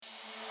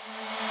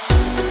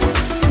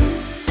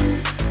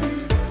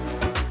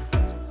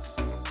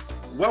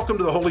Welcome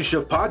to the Holy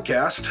Shift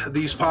Podcast.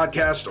 These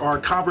podcasts are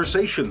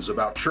conversations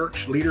about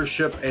church,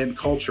 leadership, and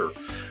culture.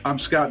 I'm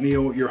Scott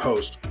Neal, your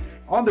host.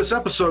 On this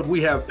episode,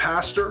 we have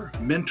pastor,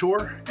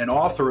 mentor, and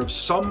author of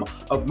some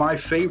of my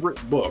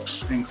favorite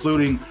books,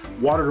 including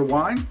Water to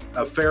Wine,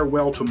 A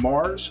Farewell to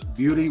Mars,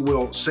 Beauty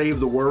Will Save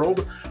the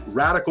World,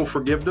 Radical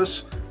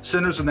Forgiveness,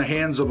 Sinners in the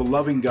Hands of a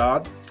Loving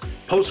God,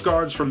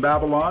 Postcards from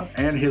Babylon,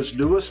 and his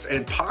newest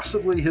and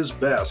possibly his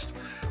best,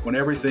 When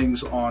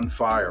Everything's on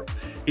Fire.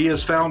 He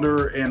is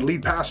founder and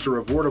lead pastor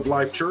of Word of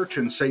Life Church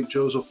in St.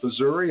 Joseph,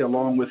 Missouri,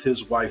 along with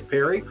his wife,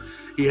 Perry.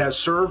 He has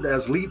served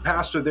as lead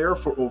pastor there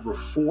for over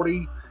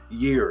 40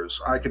 years.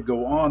 I could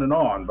go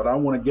on, but I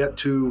want to get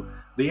to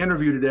the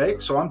interview today.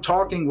 So I'm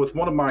talking with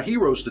one of my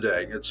heroes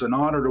today. It's an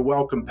honor to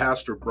welcome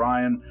Pastor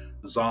Brian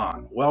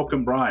Zahnd.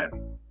 Welcome,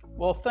 Brian.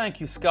 Well,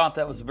 thank you, Scott.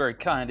 That was a very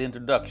kind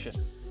introduction.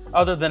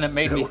 Other than it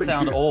made me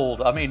sound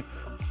old. I mean,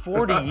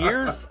 40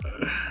 years?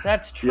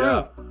 That's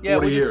true. Yeah,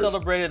 we just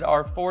celebrated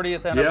our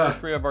 40th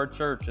anniversary of our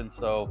church, and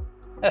so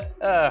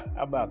how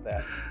about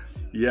that?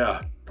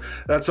 Yeah,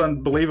 that's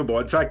unbelievable.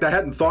 In fact, I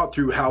hadn't thought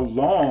through how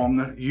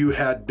long you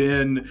had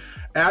been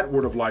at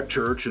Word of Life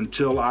Church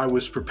until I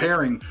was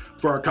preparing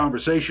for our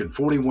conversation.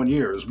 41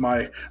 years.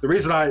 The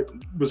reason I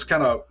was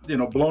kind of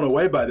blown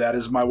away by that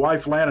is my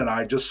wife Lan and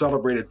I just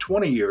celebrated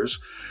 20 years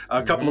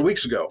a couple of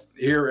weeks ago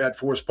here at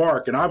Forest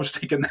Park, and I was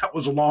thinking that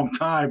was a long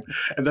time,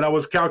 and then I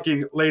was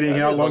calculating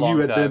how long you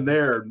had been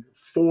there.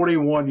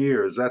 41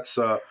 years.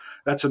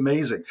 That's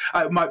amazing.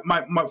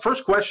 My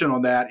first question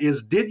on that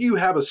is: did you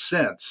have a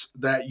sense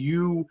that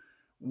you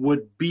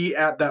would be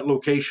at that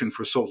location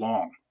for so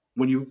long?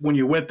 When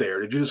you went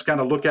there, did you just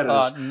kind of look at it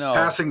as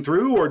passing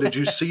through, or did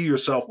you see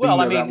yourself being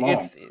there that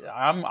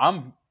long?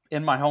 I'm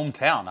in my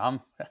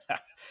hometown.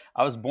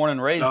 I was born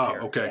and raised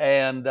here. Okay.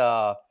 And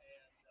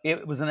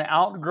it was an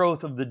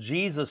outgrowth of the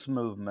Jesus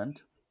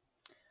movement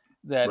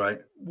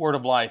that Word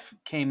of Life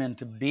came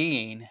into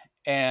being.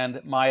 And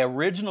my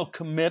original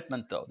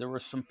commitment, though, there were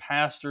some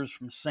pastors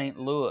from St.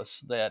 Louis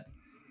that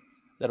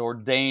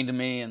ordained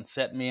me and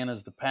set me in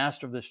as the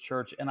pastor of this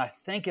church. And I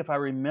think if I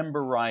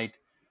remember right,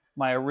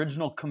 my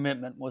original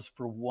commitment was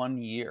for 1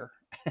 year.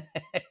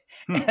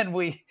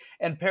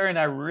 And Perry and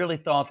I really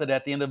thought that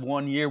at the end of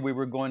 1 year, we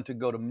were going to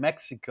go to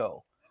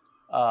Mexico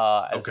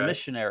as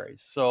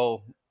missionaries.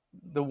 So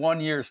the 1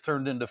 year's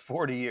turned into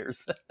 40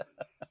 years.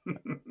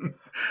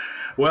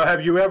 Well,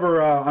 have you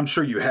ever, I'm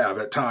sure you have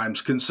at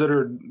times,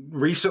 considered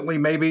recently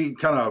maybe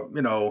kind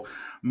of,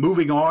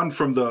 moving on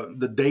from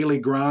the daily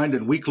grind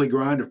and weekly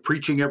grind of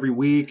preaching every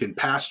week and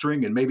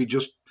pastoring, and maybe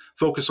just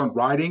focus on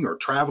writing or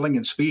traveling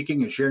and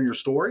speaking and sharing your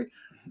story?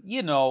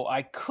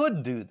 I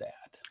could do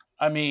that.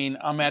 I mean,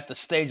 I'm at the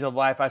stage of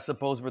life, I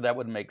suppose, where that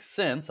would make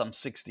sense. I'm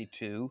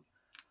 62.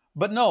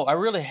 But no, I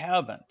really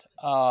haven't.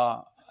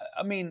 I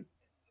mean,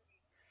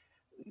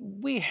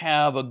 we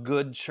have a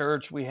good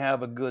church. We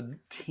have a good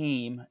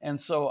team. And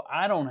so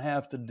I don't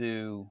have to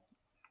do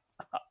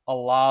a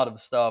lot of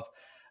stuff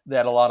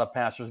that a lot of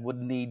pastors would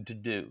need to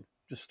do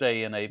to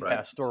stay in a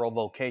pastoral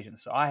vocation.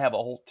 So I have a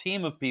whole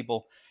team of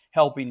people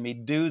helping me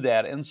do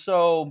that. And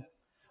so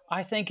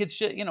I think it's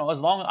just, as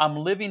long as I'm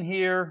living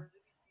here,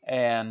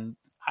 and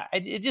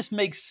it just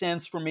makes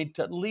sense for me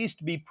to at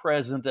least be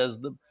present as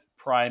the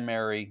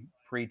primary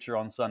preacher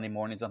on Sunday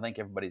mornings. I think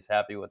everybody's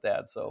happy with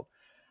that. So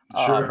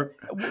sure.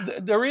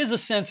 There is a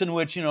sense in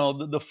which,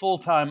 the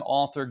full-time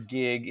author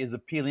gig is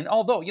appealing.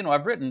 Although,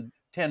 I've written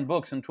 10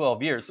 books in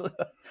 12 years. So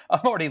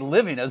I'm already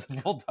living as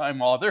a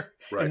full-time author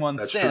in one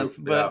sense,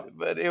 but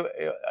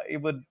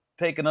it would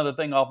take another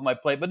thing off my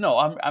plate. But no,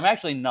 I'm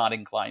actually not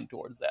inclined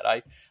towards that.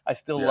 I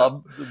still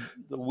love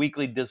the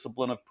weekly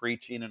discipline of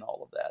preaching and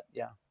all of that.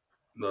 Yeah.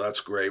 No, that's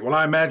great. Well,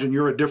 I imagine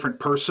you're a different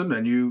person,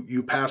 and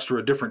you pastor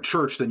a different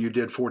church than you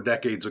did 4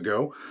 decades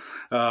ago.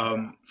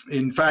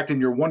 In fact, in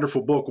your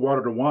wonderful book,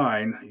 Water to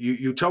Wine,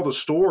 you tell the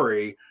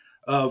story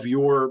of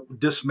your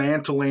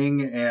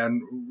dismantling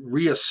and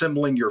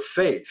reassembling your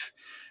faith.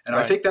 And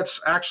I think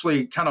that's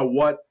actually kind of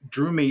what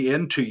drew me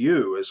into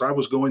you, as I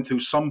was going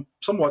through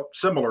somewhat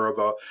similar of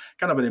a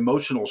kind of an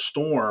emotional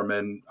storm.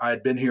 And I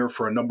had been here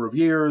for a number of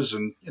years,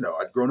 and,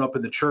 I'd grown up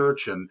in the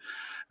church and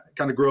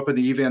kind of grew up in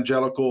the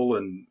evangelical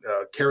and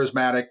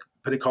charismatic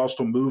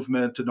Pentecostal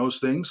movement and those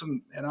things.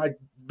 And I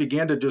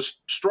began to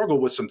just struggle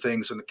with some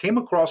things, and came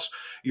across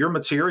your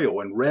material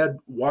and read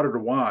Water to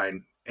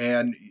Wine.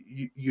 And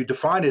you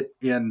define it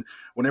in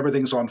When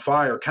Everything's on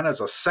Fire kind of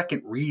as a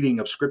second reading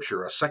of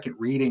Scripture, a second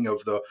reading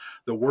of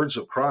the words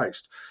of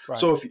Christ. Right.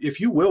 So if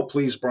you will,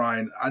 please,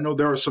 Brian, I know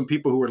there are some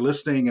people who are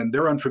listening and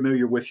they're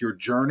unfamiliar with your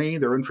journey.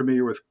 They're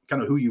unfamiliar with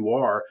kind of who you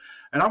are.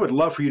 And I would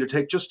love for you to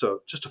take just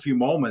a few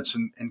moments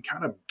and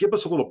kind of give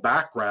us a little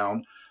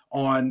background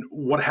on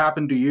what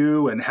happened to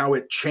you and how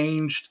it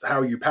changed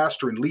how you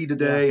pastor and lead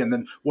today, and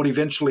then what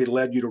eventually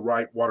led you to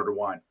write Water to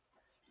Wine.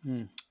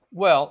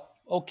 Well,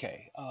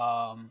 okay.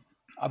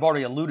 I've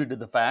already alluded to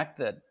the fact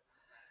that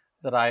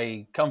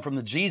I come from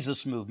the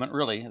Jesus movement,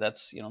 really.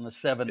 That's, in the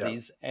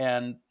 70s. Yeah.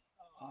 And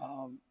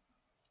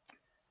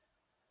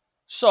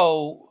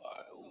so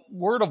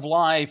Word of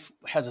Life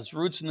has its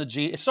roots in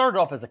it started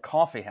off as a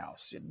coffee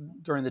house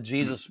during the Mm.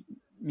 Jesus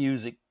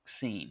music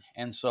scene.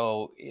 And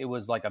so it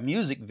was like a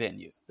music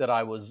venue that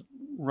I was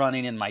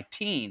running in my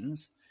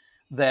teens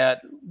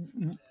that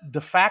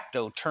de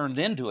facto turned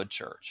into a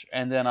church.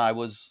 And then I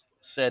was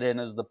set in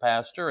as the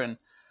pastor.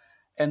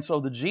 And so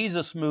the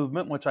Jesus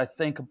movement, which I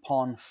think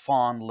upon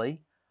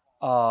fondly,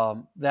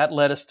 that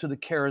led us to the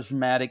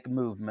charismatic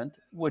movement,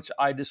 which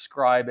I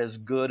describe as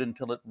good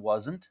until it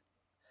wasn't.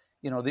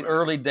 The Right.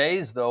 early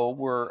days, though,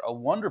 were a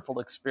wonderful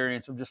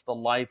experience of just the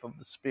life of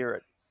the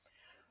Spirit.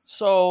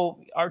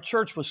 So our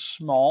church was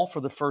small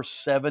for the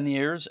first 7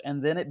 years,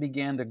 and then it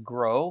began to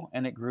grow,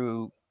 and it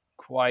grew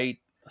quite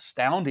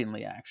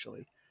astoundingly,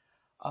 actually.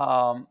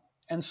 Um,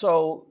 and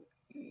so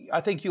I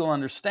think you'll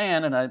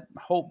understand, and I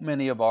hope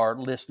many of our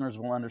listeners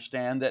will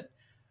understand that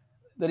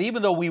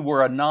even though we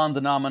were a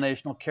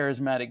non-denominational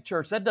charismatic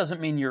church, that doesn't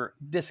mean you're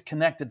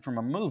disconnected from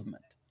a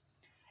movement.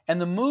 And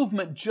the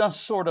movement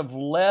just sort of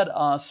led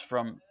us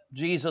from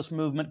Jesus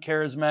movement,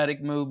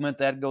 charismatic movement,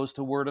 that goes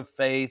to word of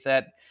faith,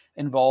 that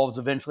involves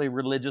eventually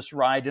religious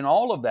rite and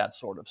all of that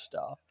sort of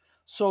stuff.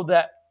 So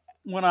that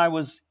when I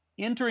was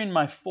entering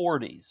my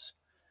 40s,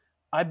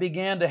 I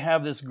began to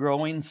have this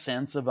growing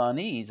sense of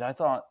unease. I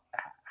thought,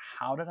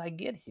 how did I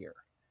get here?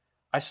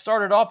 I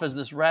started off as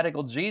this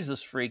radical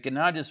Jesus freak, and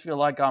now I just feel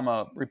like I'm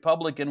a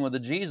Republican with a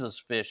Jesus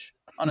fish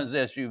on his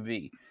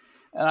SUV.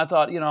 And I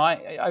thought,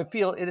 I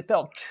feel it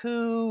felt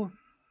too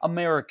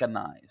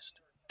Americanized,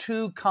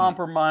 too Mm.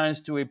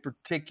 compromised to a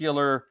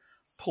particular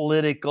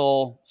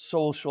political,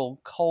 social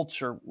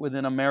culture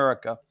within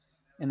America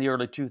in the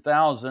early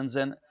 2000s.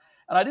 And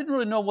I didn't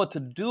really know what to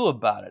do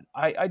about it.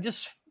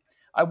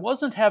 I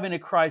wasn't having a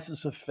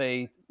crisis of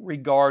faith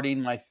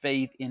regarding my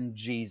faith in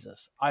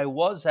Jesus. I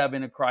was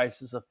having a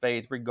crisis of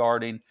faith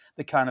regarding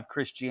the kind of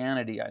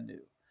Christianity I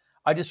knew.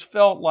 I just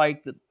felt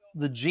like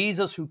the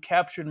Jesus who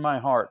captured my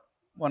heart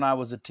when I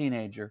was a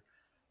teenager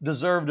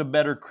deserved a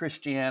better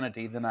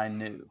Christianity than I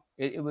knew.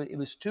 It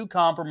was too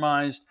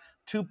compromised,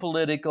 too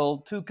political,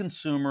 too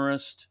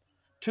consumerist,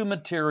 too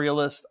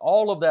materialist,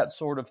 all of that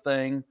sort of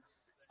thing.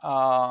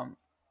 Um,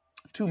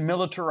 Too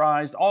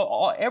militarized.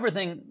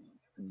 Everything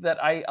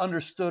that I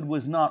understood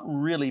was not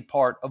really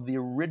part of the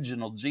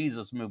original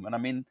Jesus movement. I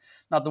mean,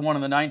 not the one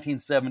in the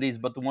 1970s,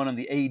 but the one in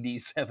the AD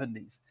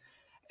 70s.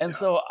 And Yeah.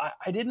 so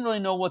I didn't really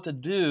know what to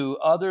do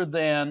other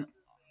than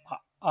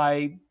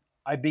I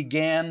I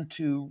began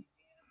to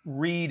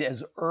read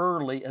as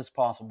early as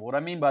possible. What I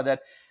mean by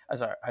that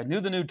is I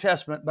knew the New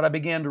Testament, but I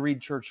began to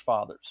read church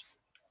fathers.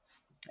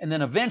 And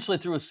then eventually,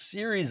 through a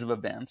series of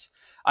events,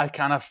 I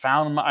kind of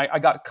I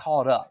got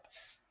caught up,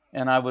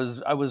 and I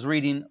was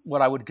reading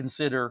what I would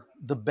consider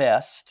the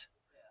best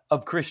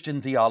of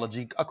Christian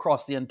theology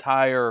across the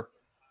entire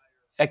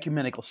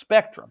ecumenical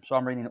spectrum. So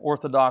I'm reading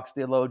Orthodox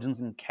theologians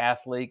and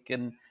Catholic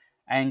and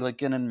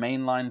Anglican and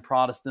mainline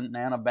Protestant and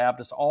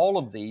Anabaptist, all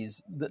of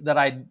these that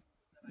I,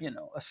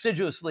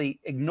 assiduously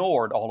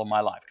ignored all of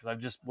my life because I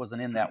just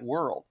wasn't in that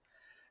world.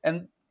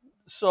 And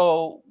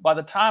so by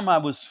the time I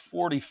was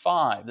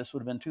 45, this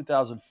would have been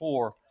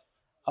 2004,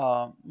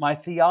 my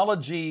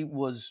theology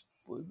was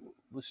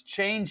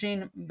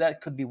changing.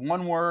 That could be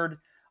one word.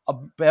 A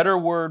better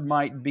word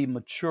might be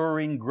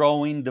maturing,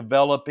 growing,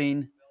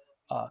 developing,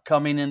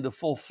 coming into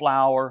full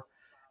flower.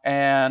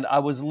 And I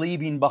was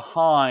leaving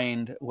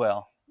behind.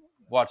 Well,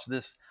 watch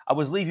this. I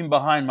was leaving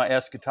behind my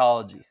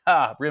eschatology.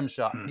 Rim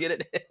shot. Mm. Get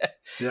it?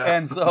 Yeah.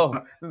 And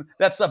so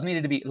that stuff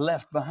needed to be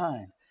left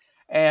behind.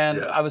 And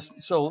Yeah.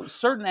 so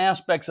certain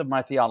aspects of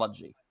my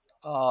theology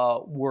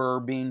were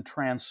being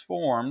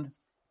transformed.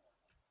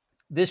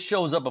 This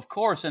shows up, of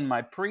course, in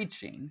my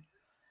preaching.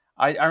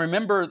 I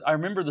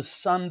remember the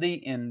Sunday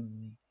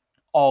in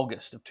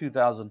August of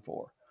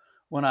 2004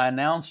 when I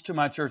announced to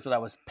my church that I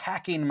was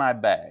packing my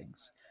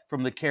bags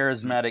from the Mm.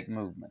 charismatic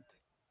movement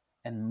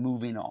and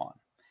moving on.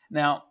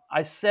 Now,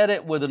 I said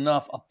it with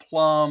enough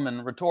aplomb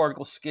and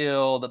rhetorical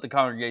skill that the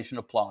congregation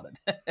applauded.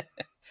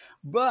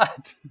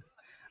 But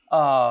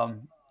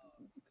um,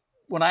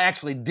 when I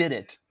actually did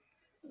it,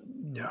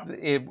 Yeah.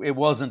 it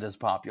wasn't as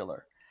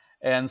popular.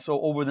 And so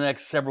over the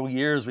next several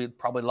years, we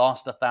probably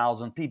lost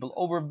 1,000 people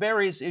over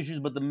various issues.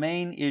 But the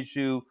main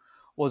issue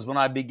was when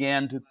I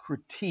began to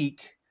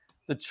critique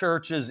the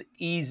church's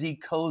easy,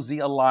 cozy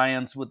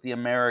alliance with the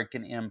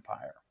American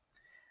empire.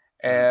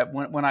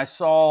 Mm. When I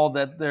saw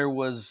that there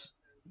was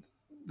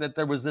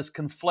this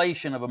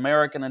conflation of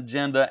American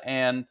agenda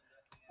and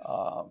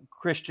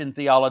Christian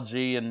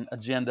theology and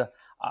agenda.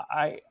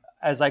 I,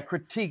 as I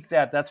critique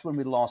that, that's when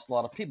we lost a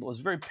lot of people. It was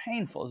very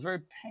painful. It was a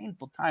very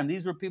painful time.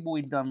 These were people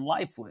we'd done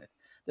life with,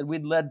 that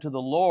we'd led to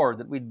the Lord,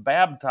 that we'd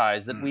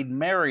baptized, that Mm. we'd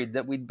married,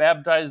 that we'd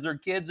baptized their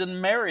kids and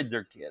married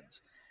their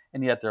kids,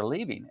 and yet they're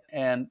leaving.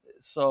 And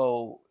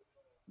so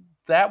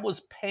that was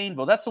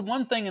painful. That's the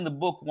one thing in the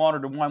book Water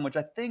to Wine, which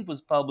I think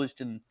was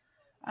published in,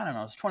 I don't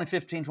know, it's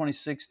 2015,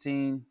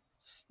 2016,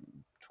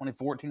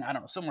 2014, I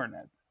don't know, somewhere in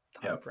that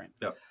time Yep. frame.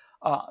 Yep.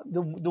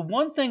 The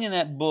one thing in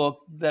that book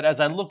that, as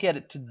I look at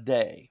it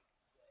today,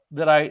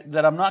 that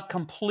I'm not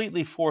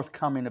completely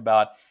forthcoming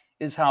about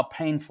is how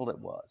painful it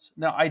was.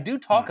 Now, I do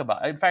talk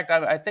about it. In fact,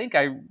 I think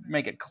I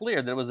make it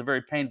clear that it was a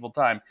very painful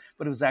time,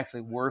 but it was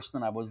actually worse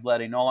than I was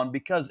letting on,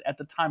 because at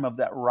the time of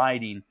that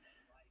writing,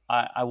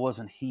 I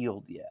wasn't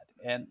healed yet.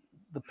 And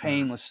the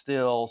pain was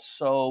still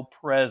so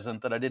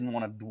present that I didn't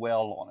want to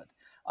dwell on it.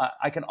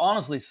 I can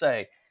honestly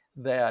say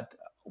that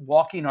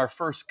walking our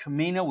first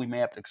Camino, we may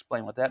have to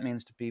explain what that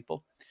means to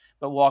people,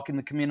 but walking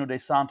the Camino de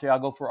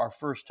Santiago for our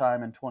first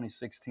time in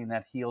 2016,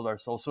 that healed our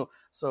soul.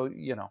 So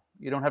you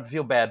don't have to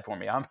feel bad for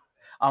me. I'm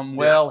Yeah.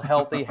 well,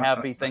 healthy,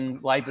 happy.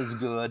 Life is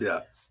good.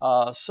 Yeah.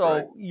 Right.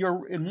 So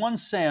you're, in one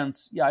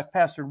sense, yeah, I've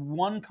pastored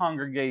one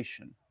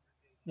congregation,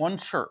 one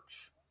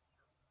church.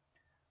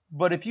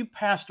 But if you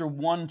pastor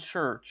one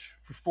church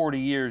for 40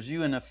 years,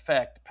 you in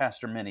effect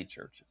pastor many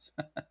churches.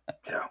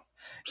 Yeah.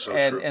 So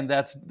and true. and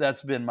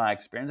that's been my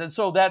experience. And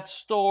so that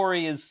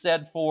story is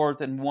set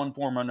forth in one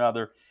form or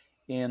another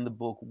in the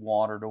book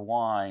Water to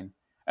Wine.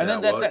 And Yeah.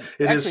 then that, Well, that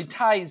it actually is.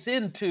 ties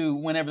into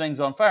When Everything's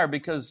on Fire,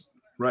 because,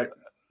 Right.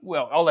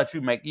 well, I'll let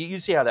you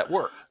see how that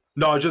works.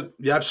 No,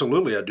 yeah,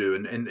 absolutely, I do,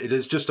 and it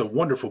is just a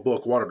wonderful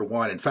book, Water to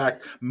Wine. In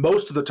fact,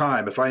 most of the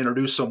time, if I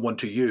introduce someone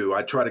to you,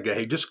 I try to go,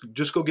 hey, just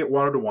go get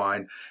Water to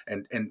Wine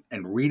and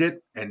read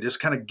it, and just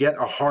kind of get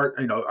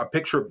a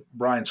picture of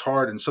Brian's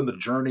heart and some of the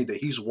journey that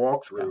he's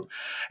walked Yeah. through.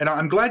 And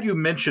I'm glad you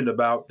mentioned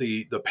about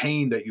the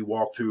pain that you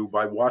walk through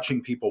by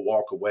watching people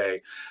walk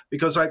away,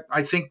 because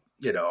I think,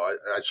 I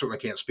certainly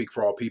can't speak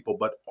for all people,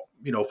 but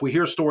if we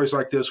hear stories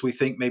like this, we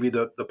think maybe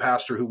the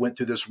pastor who went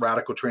through this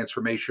radical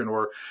transformation,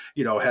 or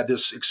had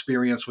this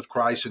experience with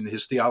Christ and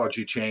his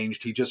theology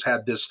changed. He just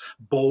had this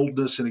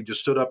boldness, and he just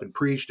stood up and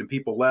preached, and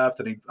people left,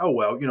 and oh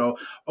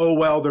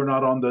well, they're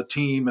not on the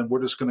team, and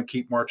we're just going to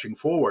keep marching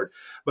forward.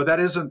 But that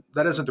isn't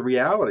the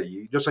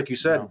reality. Just like you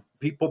said, No.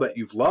 people that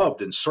you've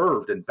loved and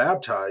served and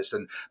baptized,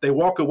 and they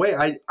walk away.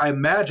 I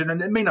imagine,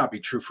 and it may not be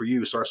true for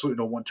you, so I certainly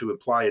don't want to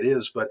imply it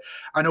is, but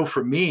I know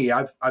for me,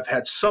 I've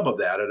had some of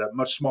that at a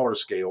much smaller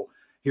scale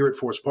here at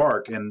Forest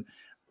Park, and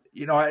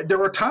there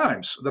were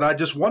times that I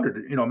just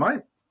wondered, am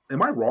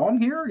I wrong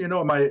here?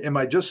 Am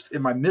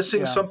I missing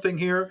Yeah. something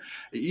here?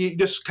 You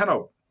just kind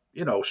of,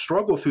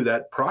 struggle through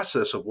that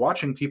process of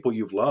watching people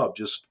you've loved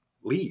just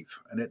leave,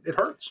 and it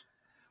hurts.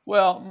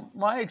 Well,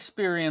 my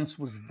experience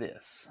was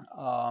this.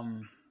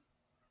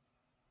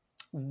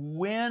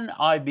 When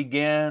I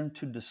began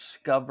to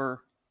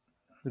discover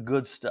the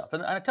good stuff,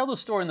 and I tell the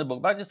story in the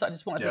book, but I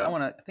just want, Yeah.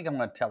 I think I'm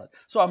going to tell it.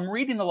 So I'm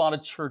reading a lot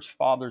of church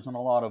fathers and a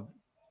lot of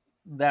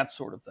that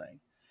sort of thing,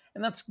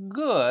 and that's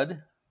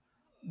good.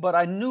 But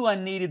I knew I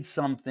needed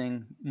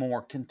something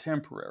more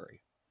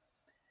contemporary.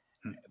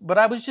 Hmm. But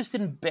I was just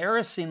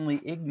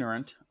embarrassingly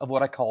ignorant of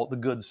what I call the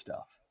good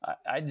stuff.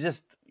 I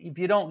just, if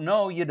you don't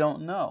know, you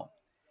don't know.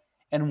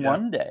 And Yeah.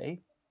 one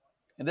day,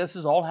 and this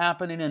is all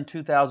happening in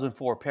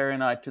 2004. Perry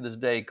and I, to this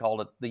day,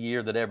 call it the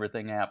year that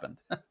everything happened.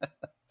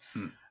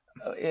 Hmm.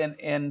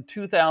 In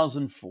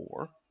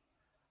 2004,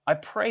 I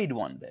prayed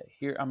one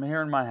day. I'm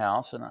here in my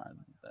house, and I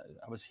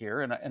was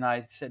here, and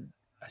I said,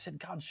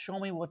 God, show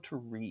me what to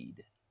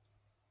read.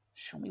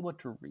 Show me what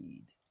to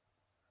read.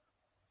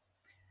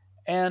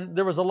 And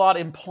there was a lot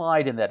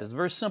implied in that. It's a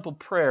very simple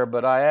prayer,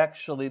 but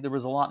there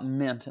was a lot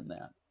meant in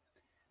that.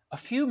 A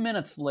few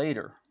minutes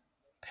later,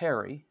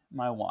 Perry,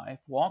 my wife,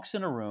 walks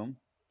in a room.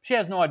 She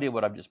has no idea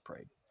what I've just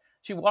prayed.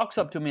 She walks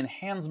up to me and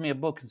hands me a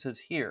book and says,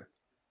 "Here,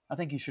 I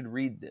think you should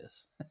read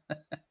this."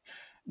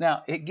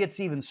 Now, it gets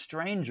even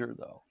stranger,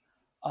 though.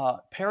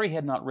 Perry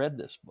had not read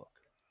this book.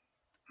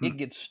 Hmm. It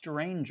gets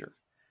stranger.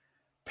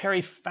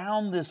 Perry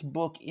found this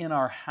book in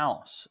our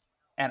house,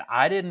 and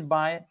I didn't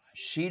buy it.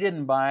 She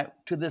didn't buy it.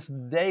 To this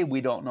day,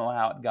 we don't know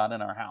how it got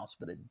in our house,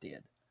 but it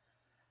did.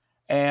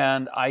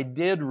 And I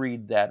did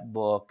read that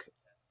book,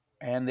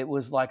 and it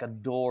was like a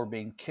door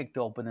being kicked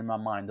open in my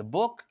mind. The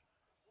book,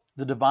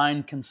 The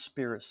Divine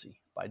Conspiracy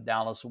by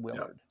Dallas Yeah.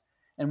 Willard.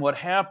 And what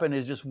happened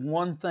is just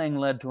one thing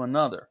led to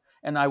another.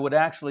 And I would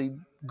actually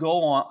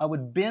I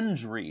would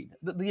binge read.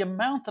 The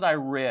amount that I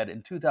read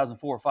in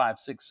 2004, 5,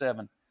 6,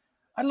 7,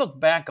 I look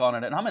back on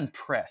it and I'm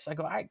impressed. I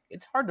go,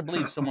 it's hard to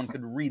believe someone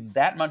could read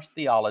that much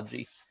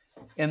theology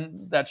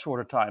in that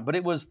short a time. But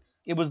it was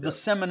the Yeah.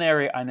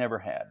 seminary I never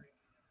had,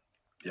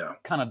 Yeah.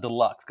 kind of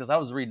deluxe, because I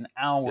was reading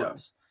Yeah.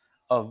 hours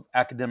of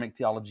academic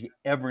theology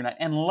every night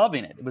and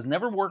loving it. It was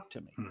never work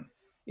to me. Hmm.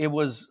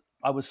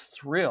 I was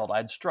thrilled.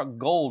 I'd struck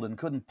gold and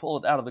couldn't pull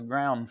it out of the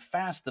ground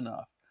fast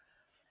enough.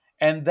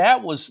 And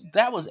and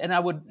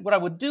what I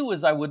would do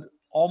is I would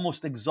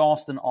almost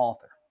exhaust an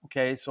author.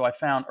 Okay, so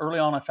early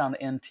on I found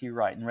N.T.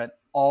 Wright and read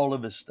all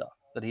of his stuff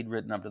that he'd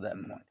written up to that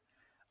Hmm. point.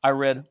 I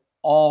read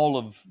all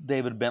of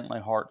David Bentley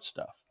Hart's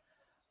stuff.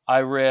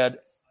 I read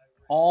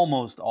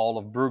almost all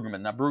of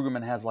Brueggemann. Now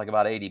Brueggemann has like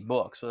about 80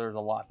 books, so there's a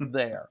lot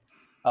there.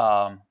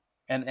 Um,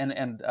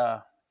 and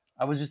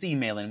I was just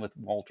emailing with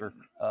Walter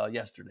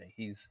yesterday.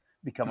 He's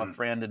become a Hmm.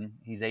 friend, and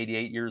he's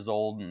 88 years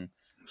old, and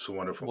So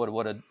wonderful.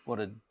 what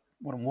a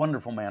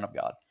wonderful man of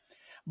God.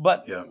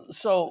 But Yeah.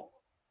 so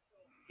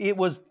it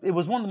was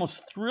one of the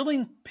most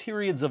thrilling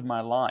periods of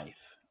my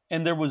life.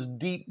 And there was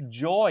deep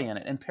joy in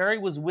it. And Perry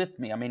was with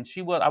me. I mean,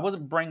 I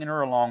wasn't bringing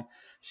her along.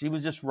 She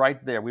was just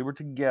right there. We were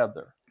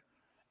together.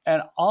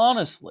 And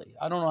honestly,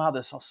 I don't know how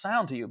this will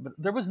sound to you, but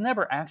there was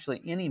never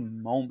actually any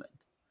moment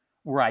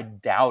where I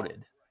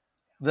doubted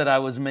that I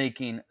was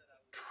making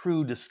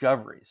true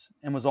discoveries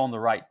and was on the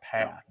right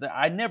Yeah. path.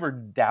 I never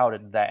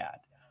doubted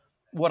that.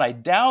 What I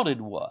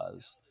doubted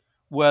was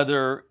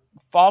whether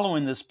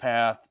following this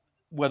path,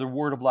 whether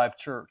Word of Life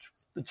Church,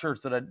 the church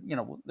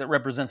that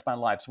represents my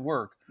life's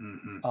work,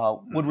 Mm-hmm.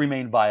 would Mm-hmm.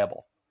 remain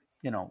viable.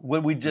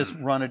 Would we just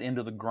run it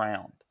into the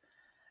ground?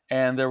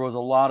 And there was a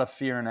lot of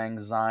fear and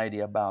anxiety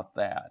about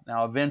that.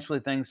 Now, eventually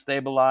things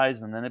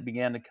stabilized, and then it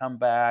began to come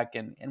back,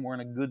 and we're in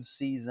a good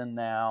season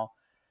now.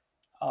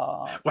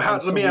 Well, And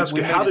let so me ask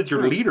we you, made it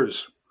through. your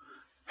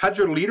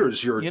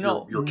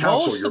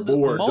council, your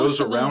board, those Most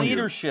of the around you?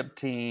 leadership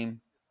team.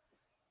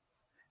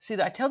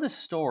 See, I tell this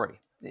story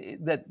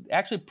that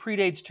actually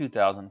predates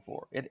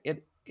 2004.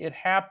 It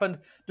happened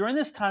during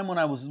this time when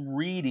I was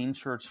reading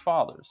Church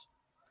Fathers,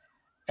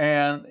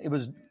 and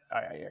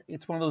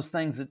it's one of those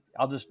things that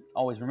I'll just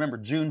always remember.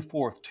 June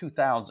 4th,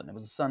 2000. It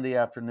was a Sunday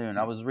afternoon.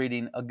 I was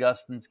reading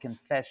Augustine's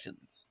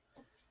Confessions,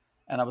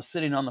 and I was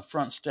sitting on the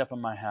front step of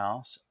my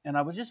house, and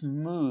I was just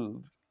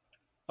moved.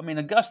 I mean,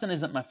 Augustine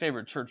isn't my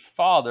favorite church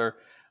father,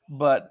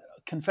 but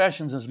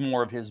Confessions is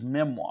more of his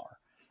memoir.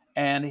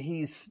 And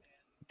he's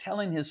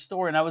telling his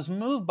story. And I was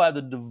moved by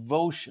the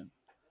devotion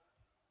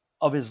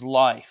of his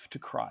life to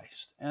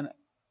Christ. And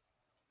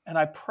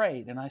I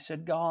prayed and I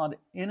said, God,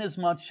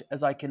 inasmuch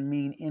as I can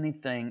mean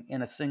anything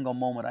in a single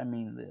moment, I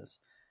mean this.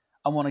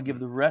 I want to give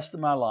the rest of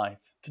my life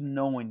to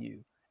knowing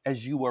you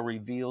as you are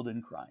revealed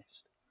in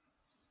Christ.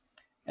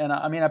 And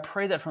I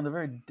prayed that from the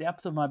very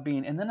depth of my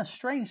being. And then a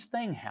strange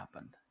thing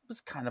happened. It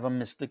was kind of a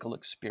mystical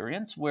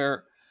experience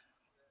where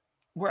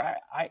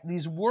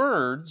these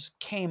words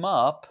came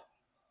up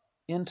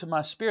into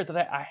my spirit that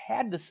I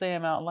had to say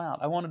them out loud.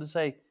 I wanted to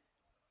say,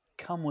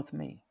 come with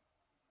me.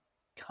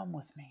 Come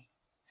with me.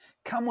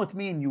 Come with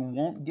me and you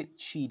won't get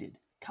cheated.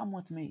 Come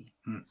with me.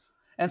 Hmm.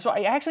 And so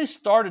I actually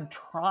started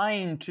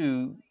trying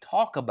to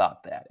talk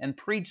about that and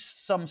preach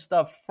some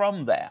stuff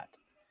from that.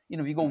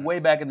 If you go way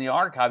back in the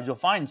archives, you'll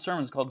find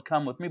sermons called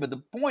Come With Me. But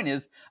the point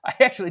is, I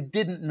actually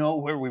didn't know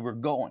where we were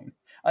going.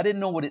 I didn't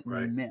know what it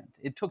meant.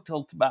 It took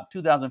till about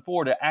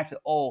 2004 to actually,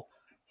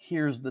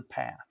 here's the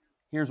path.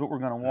 Here's what we're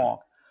going to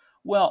walk.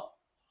 Well,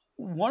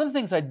 one of the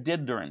things I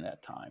did during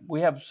that time, we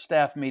have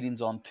staff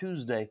meetings on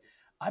Tuesday.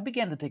 I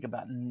began to take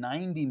about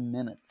 90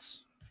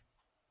 minutes.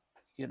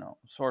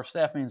 So our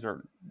staff meetings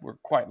were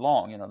quite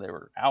long. They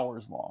were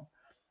hours long.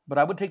 But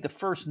I would take the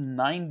first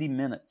 90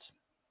 minutes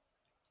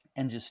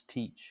and just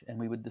teach, and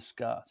we would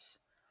discuss,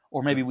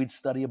 or maybe we'd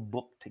study a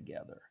book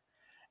together.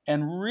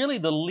 And really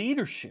the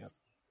leadership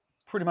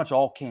pretty much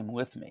all came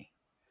with me.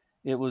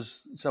 It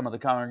was some of the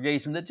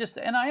congregation that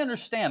and I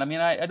understand,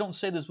 I don't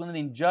say this with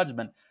any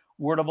judgment.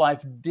 Word of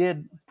Life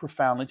did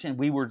profoundly change.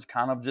 We were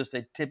kind of just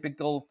a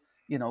typical,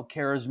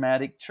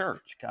 charismatic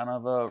church, kind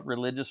of a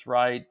religious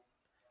right,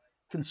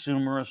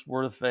 consumerist,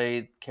 word of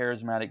faith,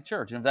 charismatic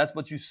church. And if that's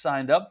what you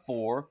signed up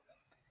for,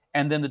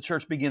 and then the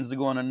church begins to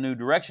go in a new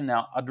direction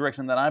now, a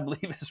direction that I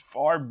believe is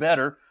far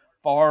better,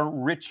 far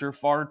richer,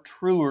 far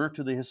truer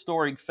to the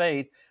historic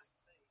faith,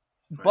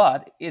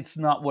 but it's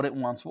not what it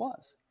once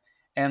was.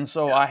 And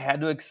so I had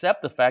to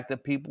accept the fact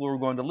that people were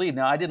going to leave.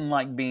 Now, I didn't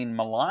like being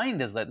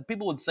maligned as that.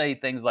 People would say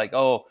things like,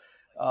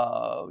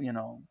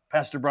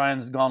 Pastor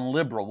Brian's gone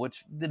liberal,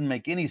 which didn't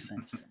make any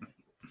sense to me.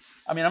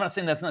 I'm not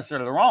saying that's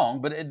necessarily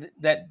wrong, but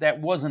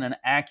that wasn't an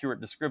accurate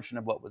description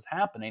of what was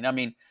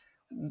happening.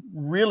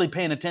 Really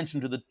paying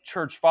attention to the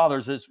church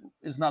fathers is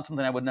not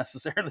something I would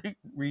necessarily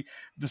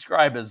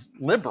describe as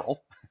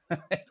liberal.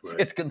 Right.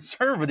 It's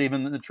conservative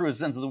in the truest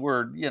sense of the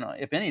word,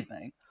 if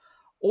anything.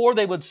 Or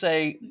they would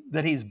say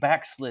that he's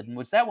backslidden,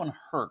 which that one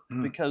hurt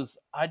because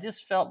I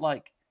just felt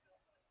like,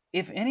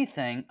 if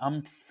anything,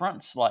 I'm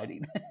front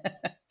sliding.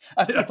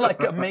 I feel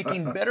like I'm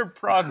making better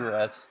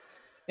progress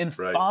in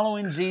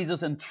following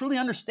Jesus and truly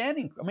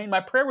understanding.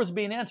 My prayer was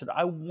being answered.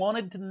 I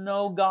wanted to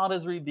know God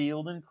as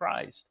revealed in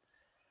Christ.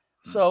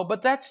 So,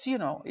 but that's,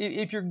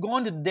 if you're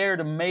going to dare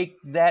to make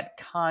that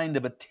kind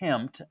of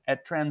attempt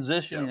at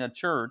transitioning a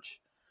church,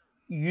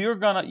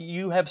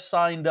 you have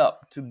signed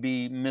up to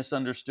be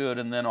misunderstood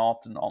and then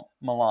often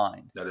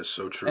maligned. That is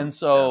so true. And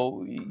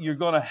so you're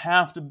going to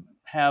have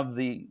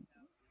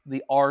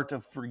the art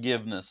of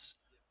forgiveness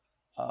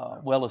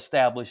well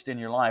established in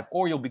your life,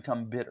 or you'll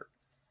become bitter.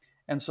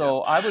 And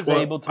so I was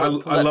able to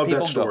let love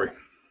people that story.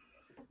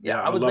 go.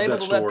 I was able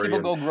to let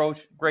people go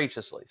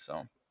graciously.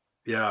 So.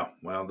 Yeah,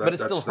 well, but it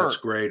still hurt. That's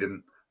great,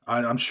 and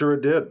I'm sure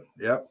it did.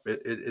 Yeah,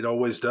 it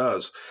always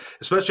does,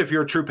 especially if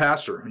you're a true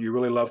pastor and you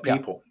really love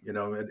people.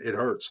 It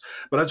hurts.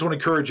 But I just want to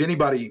encourage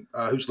anybody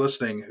who's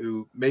listening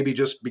who maybe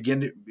just begin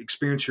to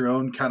experience your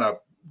own kind of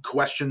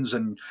questions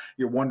and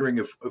you're wondering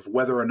if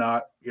whether or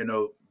not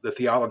the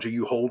theology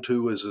you hold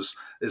to is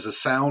as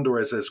sound or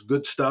as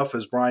good stuff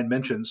as Brian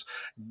mentions,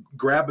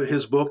 grab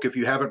his book if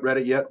you haven't read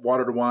it yet,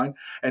 Water to Wine.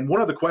 And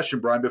one other question,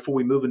 Brian, before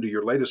we move into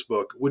your latest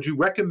book, would you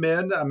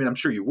recommend, I mean, I'm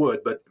sure you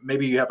would, but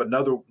maybe you have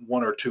another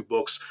one or two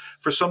books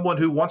for someone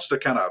who wants to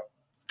kind of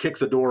kick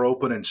the door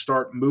open and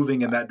start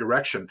moving in that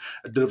direction?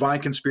 The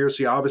Divine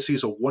Conspiracy obviously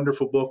is a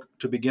wonderful book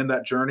to begin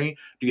that journey.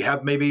 Do you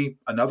have maybe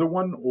another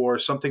one or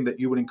something that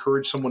you would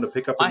encourage someone to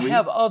pick up I and read?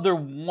 have other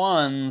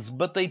ones,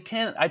 but I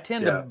tend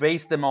to Yeah.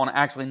 base them on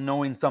actually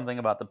knowing something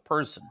about the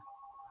person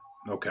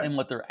Okay. and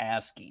what they're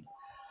asking.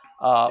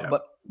 Yeah.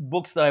 But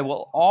books that I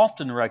will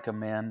often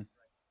recommend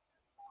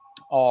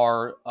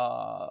are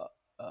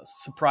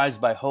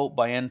Surprised by Hope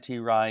by N.T.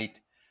 Wright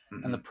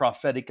and The Hmm.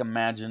 Prophetic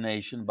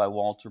Imagination by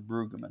Walter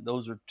Brueggemann.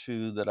 Those are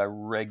two that I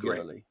Great.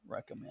 regularly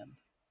recommend.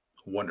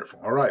 Wonderful.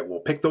 All right.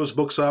 Well, pick those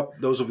books up,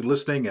 those of you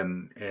listening,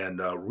 and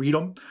read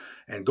them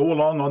and go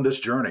along on this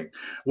journey.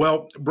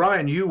 Well,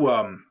 Brian, you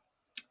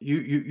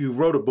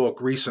wrote a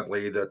book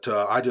recently that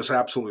I just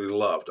absolutely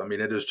loved. I mean,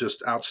 it is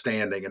just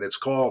outstanding, and it's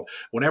called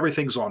 "When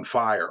Everything's on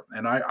Fire."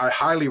 And I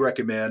highly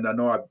recommend. I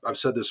know I've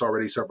said this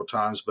already several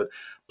times, but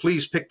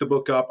please pick the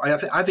book up.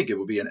 I think it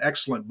would be an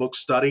excellent book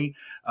study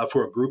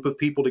for a group of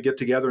people to get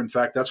together. In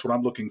fact, that's what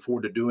I'm looking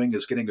forward to doing,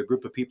 is getting a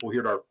group of people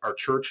here at our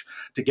church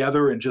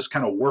together and just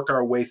kind of work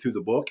our way through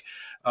the book.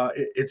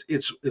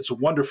 It's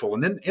wonderful.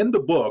 And in the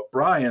book,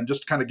 Brian,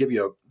 just to kind of give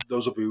you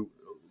those of you,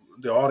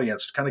 the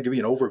audience, to kind of give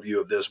you an overview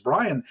of this,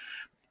 Brian,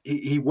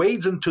 he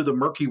wades into the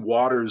murky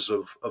waters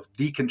of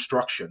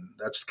deconstruction.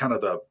 That's kind of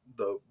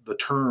the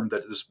term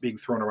that is being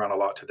thrown around a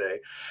lot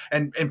today,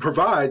 and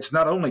provides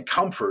not only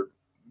comfort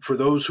for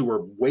those who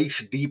are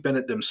waist deep in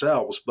it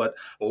themselves, but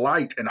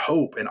light and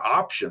hope and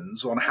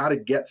options on how to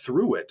get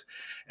through it.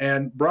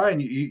 And Brian,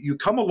 you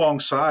come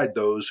alongside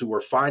those who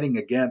are fighting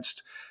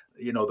against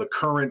the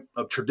current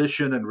of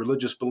tradition and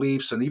religious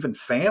beliefs and even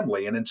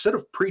family. And instead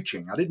of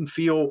preaching, I didn't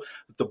feel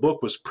that the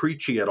book was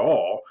preachy at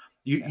all.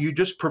 you Yeah. you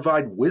just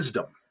provide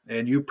wisdom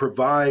and you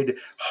provide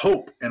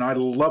hope, and I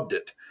loved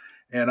it.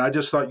 And I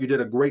just thought you did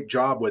a great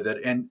job with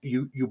it, and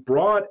you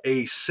brought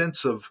a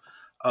sense of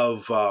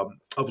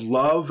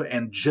love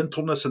and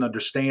gentleness and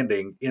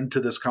understanding into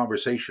this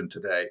conversation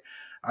today.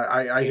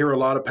 I hear a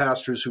lot of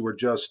pastors who are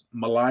just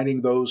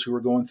maligning those who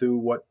are going through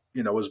what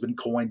has been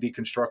coined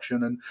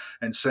deconstruction,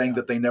 and saying Yeah.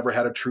 that they never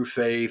had a true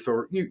faith,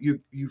 or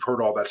you've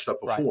heard all that stuff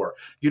Right. before.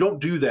 You don't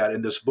do that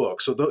in this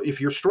book. So if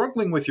you're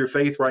struggling with your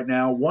faith right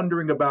now,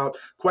 wondering about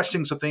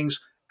questions of things,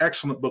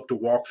 excellent book to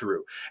walk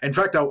through. In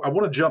fact, I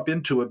want to jump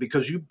into it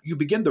because you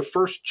begin the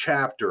first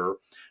chapter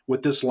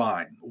with this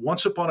line: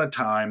 "Once upon a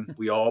time,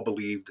 we all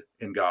believed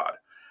in God."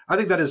 I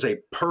think that is a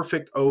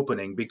perfect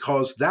opening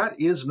because that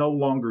is no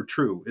longer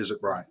true, is it,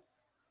 Brian?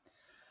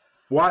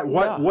 Why?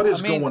 What? Yeah. What I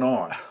is mean, going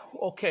on?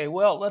 okay,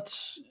 well,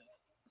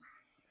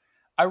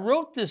 I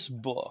wrote this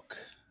book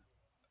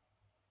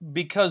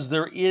because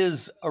there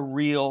is a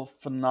real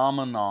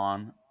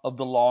phenomenon of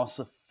the loss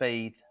of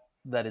faith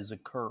that is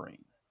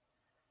occurring.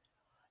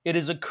 It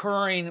is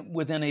occurring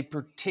within a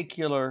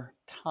particular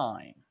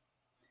time.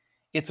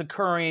 It's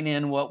occurring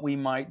in what we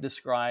might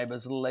describe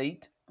as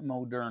late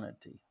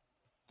modernity.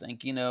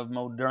 Thinking of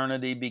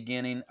modernity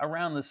beginning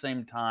around the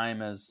same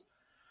time as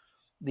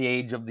the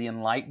age of the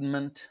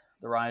Enlightenment,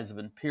 the rise of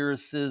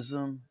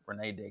empiricism,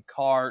 Rene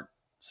Descartes,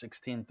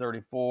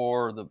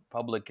 1634, the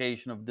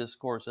publication of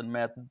Discourse and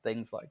Method,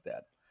 things like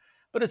that.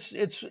 But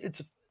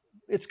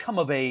it's come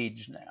of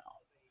age now.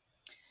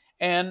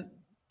 And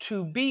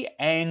to be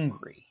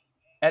angry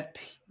at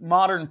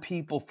modern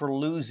people for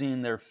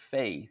losing their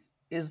faith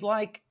is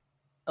like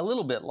a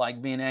little bit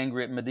like being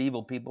angry at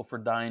medieval people for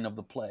dying of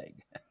the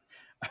plague.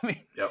 I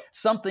mean, Yep.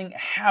 something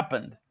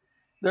happened.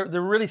 There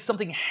really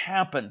something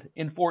happened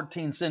in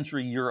 14th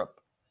century Europe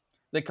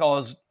that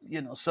caused,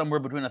 somewhere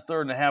between a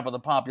third and a half of the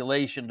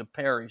population to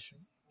perish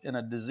in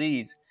a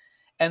disease.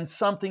 And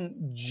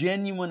something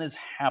genuine has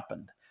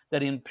happened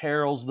that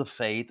imperils the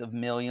faith of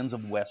millions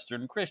of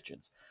Western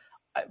Christians.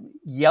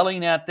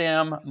 Yelling at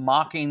them,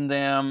 mocking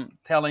them,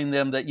 telling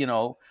them that,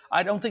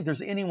 I don't think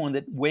there's anyone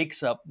that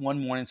wakes up one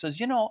morning and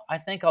says, I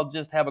think I'll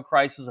just have a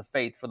crisis of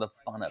faith for the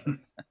fun of it.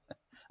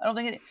 I don't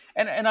think it,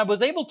 and I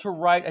was able to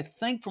write, I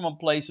think, from a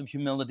place of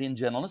humility and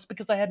gentleness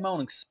because I had my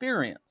own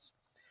experience.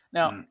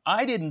 Now, Mm,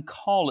 I didn't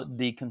call it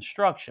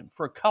deconstruction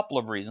for a couple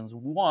of reasons.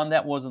 One,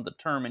 that wasn't the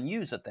term in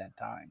use at that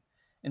time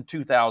in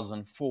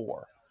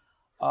 2004.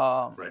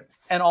 Um, right.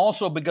 and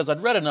also because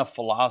I'd read enough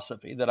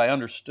philosophy that I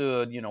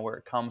understood, where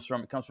it comes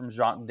from. It comes from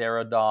Jacques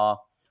Derrida,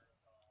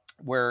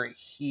 where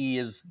he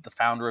is the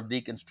founder of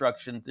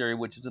deconstruction theory,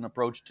 which is an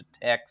approach to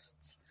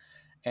texts.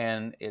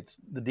 And it's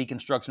the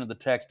deconstruction of the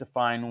text to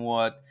find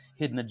what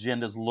hidden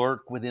agendas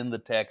lurk within the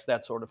text,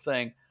 that sort of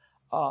thing.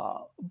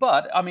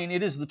 But I mean,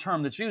 it is the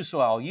term that's used, so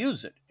I'll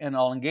use it and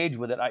I'll engage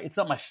with it. It's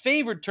not my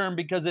favorite term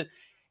because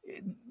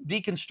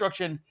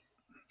deconstruction,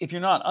 if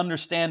you're not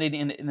understanding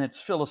in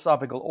its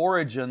philosophical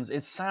origins,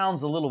 it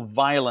sounds a little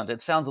violent.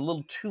 It sounds a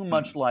little too Mm,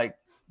 much like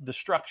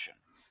destruction.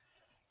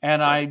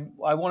 And right.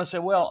 I want to say,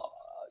 well,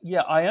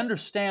 yeah, I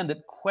understand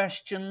that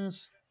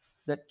questions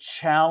that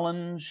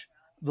challenge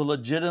the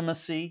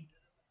legitimacy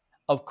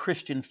of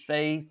Christian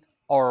faith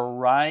are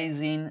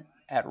arising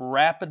at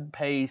rapid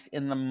pace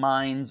in the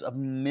minds of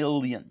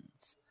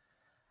millions.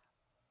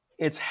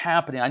 It's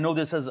happening. I know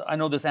this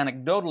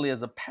anecdotally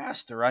as a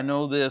pastor. I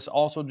know this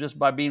also just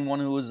by being one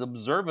who is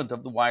observant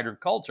of the wider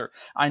culture.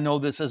 I know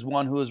this as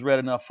one who has read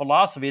enough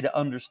philosophy to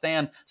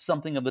understand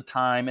something of the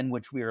time in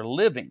which we are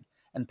living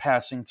and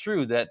passing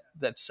through, that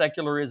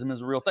secularism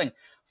is a real thing.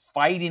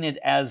 Fighting it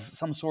as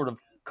some sort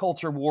of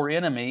culture war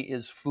enemy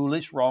is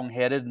foolish,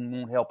 wrong-headed, and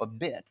won't help a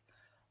bit.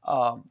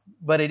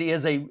 But it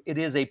is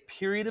a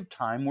period of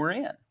time we're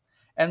in.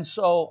 And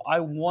so I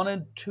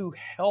wanted to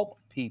help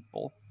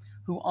people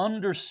who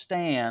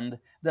understand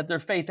that their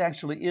faith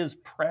actually is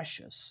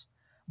precious,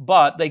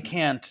 but they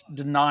can't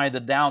deny the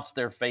doubts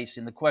they're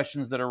facing, the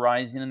questions that are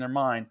rising in their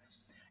mind.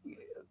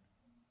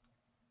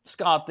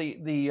 Scott,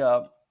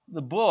 the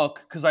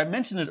book, because I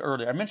mentioned it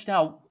earlier, I mentioned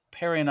how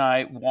Perry and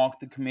I walked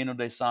the Camino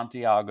de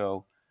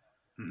Santiago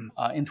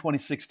Mhm. in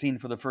 2016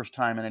 for the first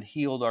time, and it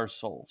healed our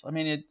souls. I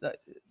mean,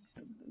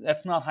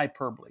 that's not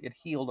hyperbole. It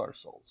healed our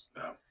souls.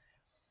 Yeah.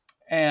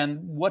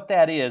 And what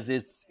that is,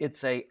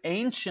 it's a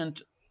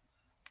ancient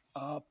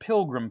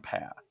pilgrim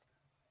path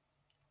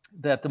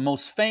that the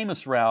most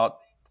famous route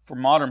for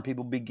modern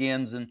people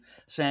begins in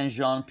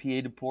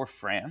Saint-Jean-Pied-de-Port,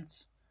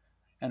 France,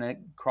 and it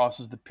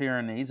crosses the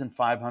Pyrenees and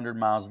 500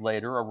 miles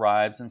later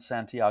arrives in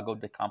Santiago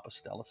de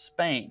Compostela,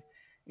 Spain.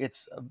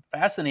 It's a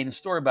fascinating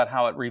story about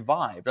how it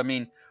revived. I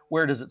mean,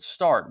 where does it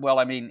start? Well,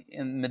 I mean,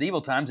 in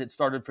medieval times, it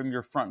started from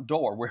your front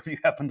door, wherever you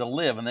happen to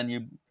live, and then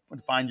you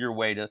would find your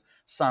way to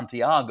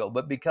Santiago.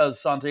 But because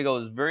Santiago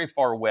is very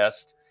far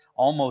west,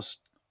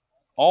 almost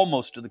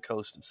to the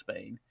coast of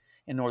Spain,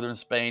 in northern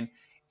Spain,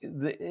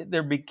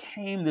 there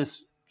became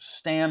this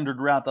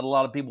standard route that a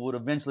lot of people would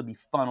eventually be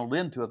funneled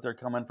into if they're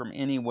coming from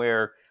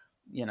anywhere,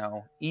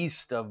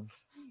 east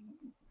of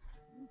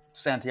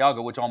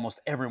Santiago, which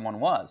almost everyone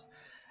was.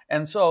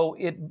 And so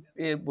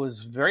it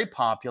was very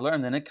popular,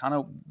 and then it kind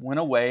of went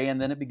away, and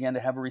then it began to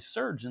have a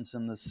resurgence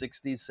in the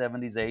 60s,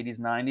 70s, 80s,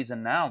 90s,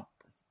 and now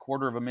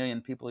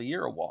 250,000 people a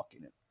year are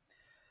walking it.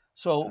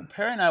 So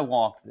Perry and I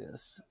walked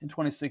this in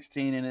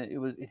 2016, and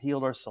it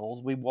healed our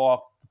souls. We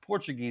walked the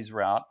Portuguese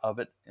route of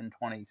it in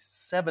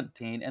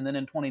 2017, and then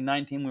in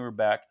 2019 we were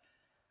back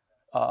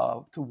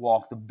to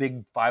walk the big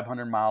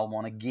 500-mile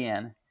one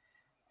again,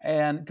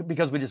 and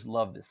because we just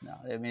love this now.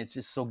 I mean, it's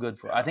just so good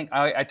for. I Yeah. think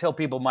I tell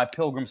people my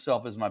pilgrim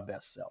self is my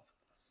best self.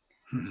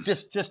 It's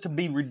Mhm. just to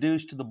be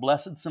reduced to the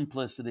blessed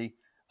simplicity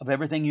of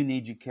everything you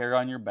need. You carry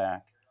on your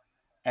back,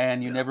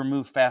 and you Yeah. never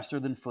move faster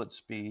than foot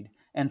speed.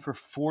 And for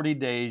 40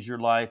 days, your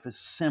life is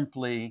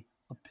simply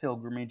a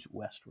pilgrimage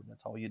westward.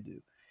 That's all you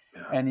do.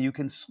 Yeah. And you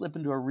can slip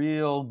into a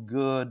real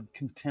good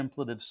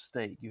contemplative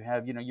state.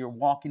 You're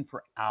walking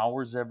for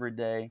hours every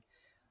day,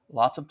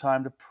 lots of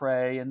time to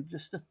pray and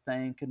just to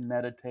think and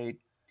meditate.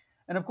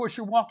 And of course,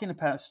 you're walking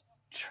past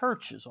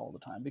churches all the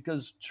time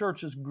because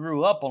churches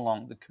grew up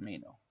along the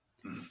Camino.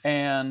 Mhm.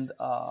 And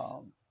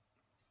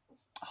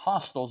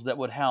hostels that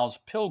would house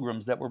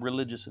pilgrims that were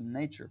religious in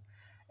nature,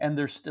 and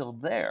they're still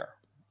there.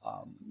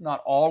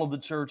 Not all of the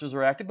churches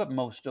are active, but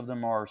most of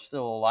them are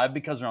still alive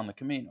because they're on the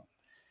Camino.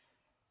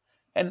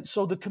 And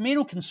so the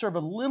Camino can serve a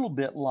little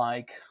bit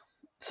like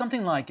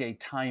something like a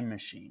time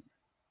machine.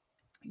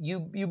 You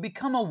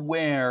become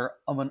aware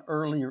of an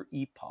earlier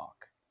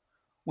epoch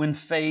when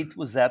faith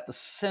was at the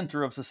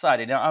center of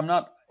society. Now, I'm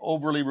not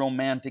overly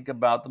romantic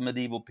about the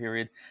medieval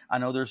period. I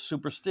know there's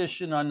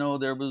superstition. I know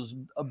there was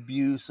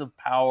abuse of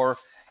power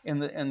in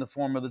the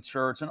form of the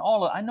church, and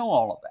I know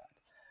all of that.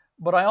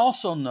 But I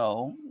also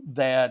know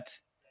that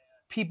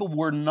people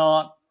were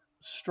not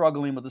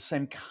struggling with the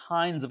same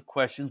kinds of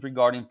questions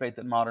regarding faith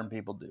that modern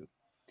people do.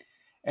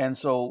 And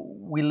so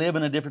we live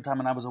in a different time,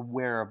 and I was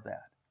aware of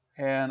that.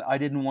 And I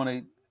didn't want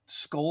to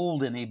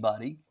scold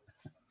anybody.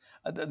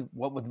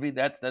 What would be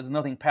that's there's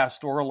nothing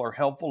pastoral or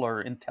helpful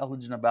or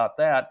intelligent about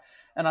that.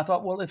 And I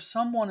thought, well, if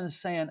someone is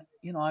saying,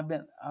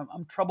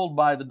 I'm troubled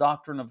by the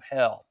doctrine of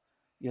hell,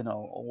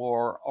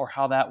 or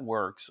how that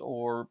works,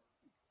 or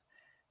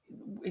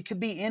it could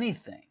be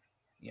anything,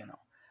 you know.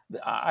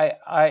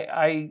 I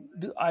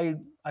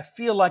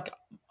feel like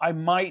I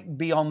might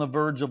be on the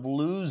verge of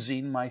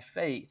losing my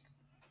faith,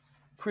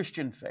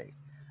 Christian faith.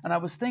 And I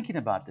was thinking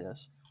about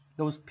this,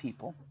 those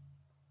people,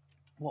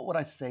 what would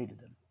I say to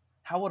them?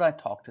 How would I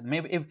talk to them?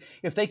 Maybe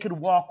if they could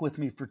walk with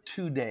me for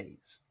 2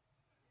 days,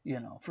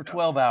 for Yeah.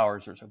 12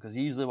 hours or so, because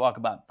you usually walk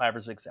about 5 or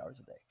 6 hours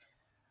a day.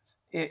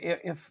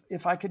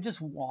 If I could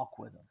just walk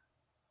with them,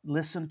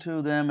 listen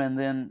to them, and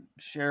then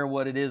share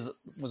what it is that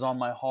was on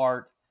my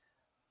heart,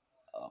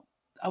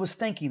 I was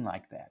thinking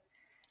like that.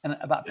 And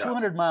about Yeah.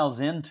 200 miles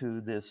into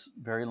this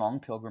very long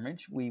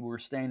pilgrimage, we were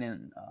staying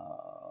in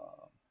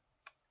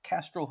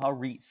Castro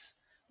Harris,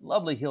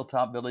 lovely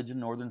hilltop village in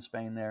northern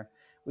Spain there.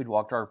 We'd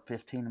walked our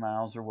 15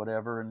 miles or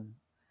whatever, and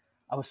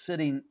I was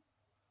sitting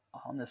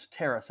on this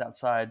terrace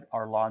outside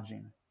our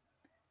lodging.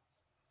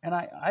 And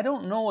I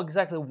don't know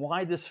exactly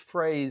why this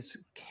phrase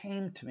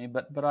came to me,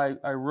 but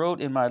I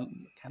wrote in my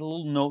had a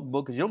little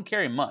notebook, because you don't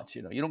carry much,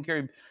 you don't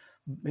carry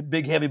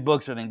big heavy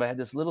books or anything, but I had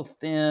this little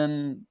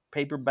thin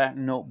paperback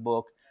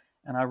notebook,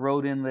 and I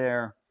wrote in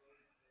there,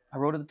 I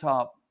wrote at the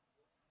top,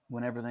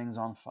 when everything's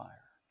on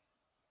fire.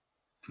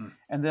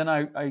 And then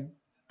I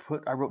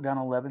wrote down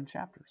 11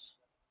 chapters.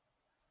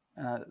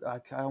 And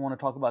I want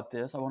to talk about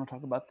this. I want to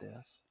talk about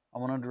this. I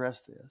want to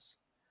address this.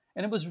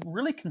 And it was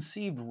really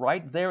conceived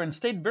right there and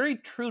stayed very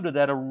true to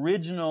that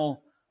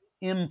original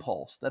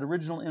impulse, that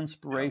original Yeah.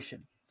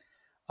 inspiration.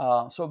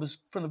 So it was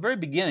from the very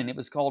beginning, it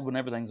was called When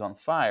Everything's on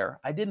Fire.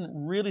 I didn't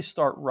really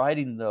start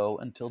writing, though,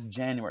 until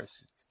January.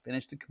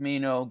 Finished the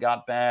Camino,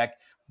 got back,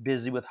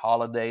 busy with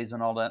holidays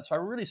and all that. So I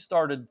really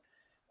started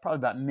probably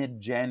about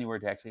mid-January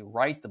to actually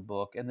write the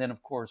book. And then,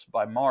 of course,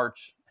 by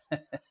March,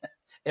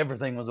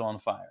 everything was on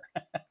fire.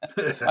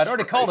 I'd That's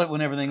already called right. it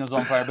When Everything Was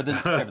on Fire, but then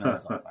everything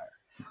was on fire.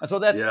 And so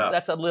that's Yeah.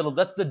 that's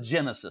the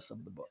genesis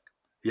of the book.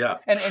 Yeah.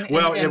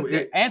 Well,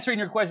 And answering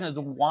your question as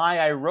to why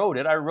I wrote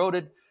it,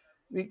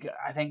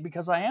 I think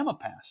because I am a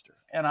pastor,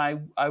 and I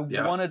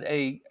yeah. wanted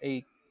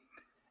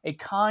a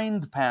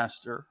kind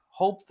pastor,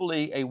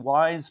 hopefully a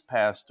wise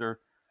pastor,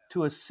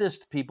 to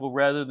assist people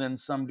rather than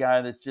some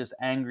guy that's just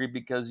angry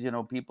because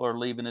people are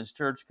leaving his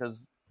church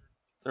because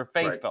their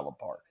faith Right. fell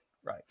apart.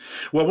 Right.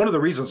 Well, one of the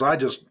reasons I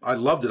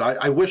loved it,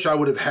 I wish I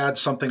would have had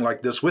something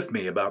like this with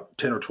me about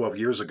 10 or 12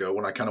 years ago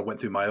when I kind of went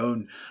through my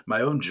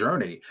own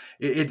journey.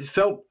 It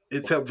felt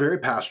very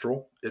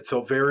pastoral. It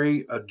felt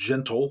very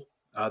gentle.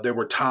 There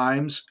were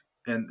times,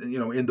 and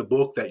in the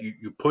book, that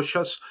you push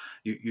us,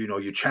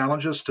 you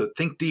challenge us to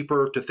think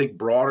deeper, to think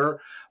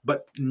broader,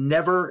 but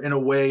never in a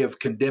way of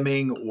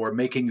condemning or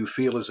making you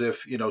feel as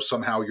if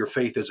somehow your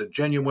faith isn't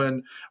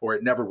genuine or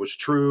it never was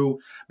true.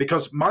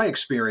 Because my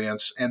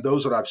experience and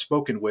those that I've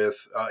spoken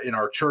with in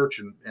our church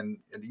and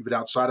even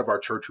outside of our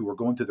church who are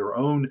going through their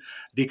own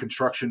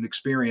deconstruction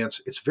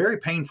experience, it's very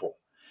painful.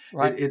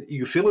 Right.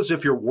 You feel as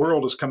if your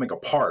world is coming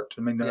apart.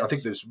 I mean, I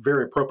think Yes. this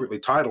very appropriately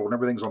titled "When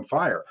Everything's on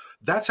Fire."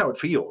 That's how it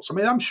feels. I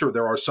mean, I'm sure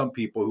there are some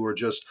people who are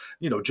just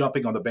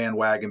jumping on the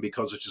bandwagon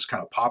because it's just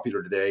kind of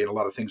popular today and a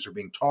lot of things are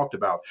being talked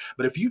about.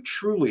 But if you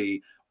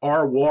truly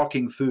are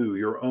walking through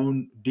your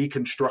own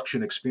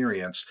deconstruction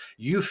experience,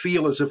 you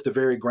feel as if the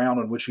very ground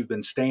on which you've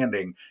been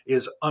standing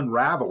is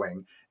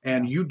unraveling,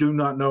 and Yeah. you do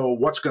not know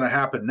what's going to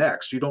happen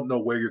next. You don't know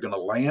where you're going to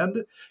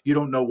land. You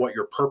don't know what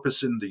your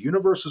purpose in the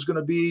universe is going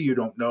to be. You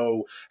don't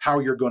know how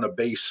you're going to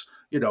base,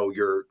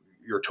 your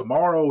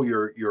tomorrow,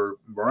 your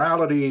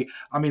morality.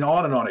 I mean,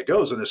 on and on it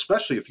goes. And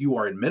especially if you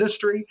are in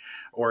ministry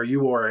or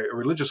you are a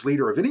religious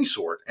leader of any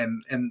sort,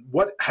 and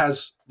what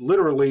has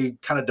literally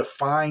kind of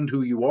defined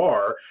who you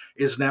are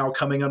is now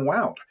coming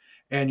unwound.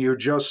 And you're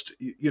just,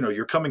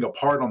 you're coming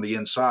apart on the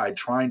inside,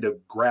 trying to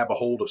grab a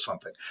hold of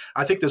something.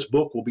 I think this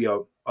book will be a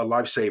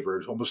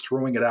lifesaver, almost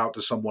throwing it out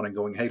to someone and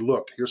going, hey,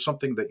 look, here's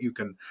something that you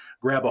can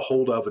grab a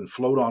hold of and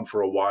float on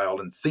for a while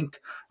and think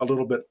a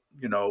little bit,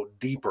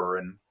 deeper.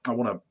 And I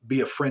want to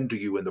be a friend to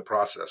you in the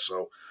process.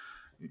 So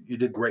you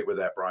did great with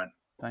that, Brian.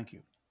 Thank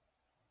you.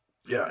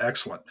 Yeah,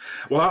 excellent.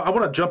 Well, I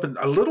want to jump in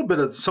a little bit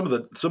of some of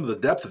the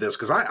depth of this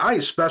because I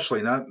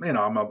especially, not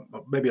I'm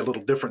maybe a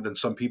little different than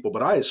some people,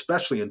 but I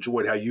especially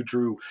enjoyed how you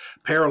drew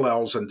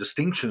parallels and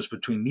distinctions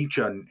between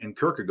Nietzsche and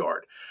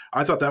Kierkegaard.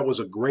 I thought that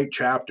was a great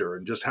chapter,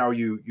 and just how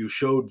you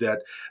showed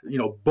that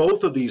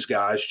both of these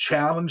guys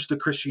challenged the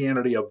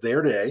Christianity of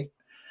their day.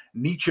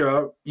 Nietzsche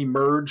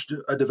emerged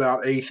a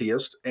devout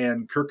atheist,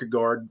 and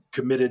Kierkegaard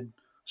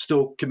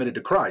still committed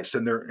to Christ,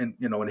 and they're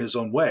in his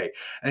own way.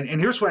 And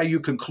here's why you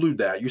conclude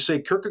that. You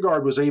say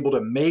Kierkegaard was able to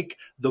make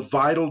the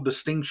vital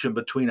distinction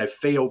between a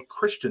failed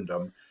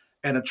Christendom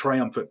and a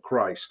triumphant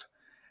Christ.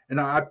 And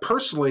I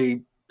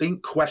personally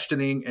think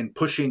questioning and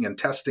pushing and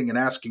testing and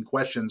asking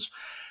questions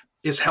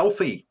is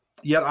healthy.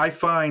 Yet I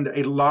find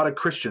a lot of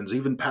Christians,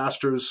 even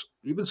pastors,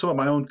 even some of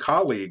my own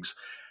colleagues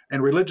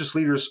and religious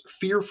leaders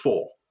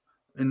fearful,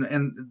 and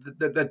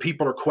that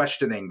people are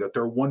questioning, that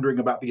they're wondering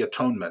about the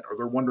atonement, or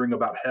they're wondering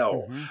about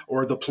hell, Mm-hmm.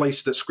 or the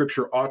place that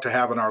scripture ought to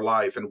have in our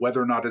life, and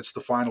whether or not it's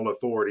the final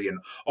authority, and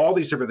all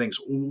these different things.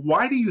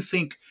 Why do you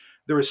think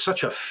there is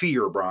such a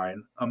fear,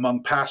 Brian,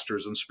 among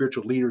pastors and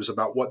spiritual leaders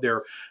about what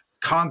their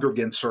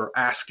congregants are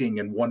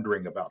asking and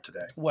wondering about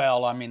today?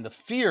 Well, I mean, the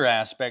fear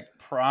aspect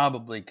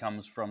probably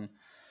comes from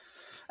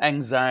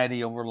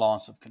anxiety over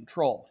loss of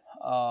control.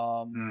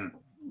 Mm,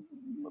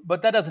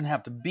 But that doesn't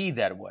have to be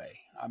that way.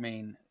 I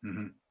mean,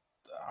 hmm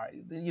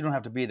you don't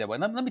have to be that way.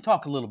 Let me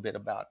talk a little bit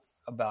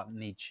about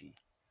Nietzsche.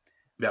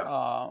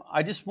 yeah.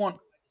 I just want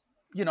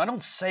I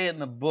don't say it in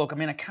the book. I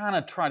mean, I kind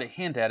of try to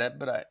hint at it,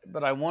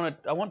 but I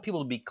want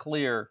people to be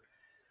clear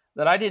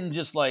that I didn't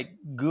just like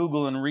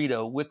Google and read a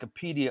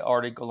Wikipedia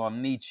article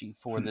on Nietzsche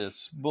for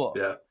this book.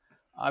 Yeah.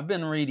 I've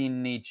been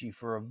reading Nietzsche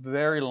for a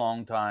very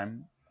long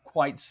time,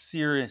 quite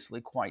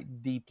seriously,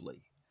 quite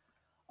deeply,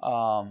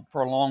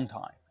 for a long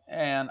time,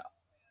 and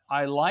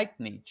I like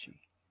Nietzsche.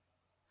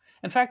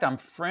 In fact, I'm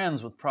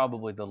friends with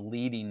probably the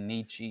leading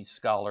Nietzsche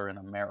scholar in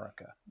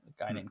America, a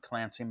guy named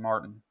Clancy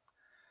Martin,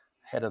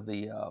 head of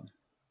the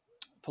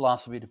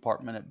philosophy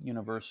department at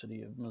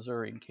University of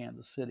Missouri in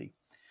Kansas City.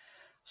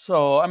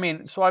 So, I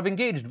mean, so I've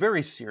engaged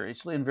very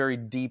seriously and very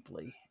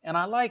deeply, and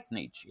I like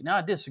Nietzsche. Now,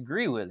 I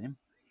disagree with him,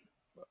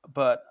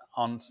 but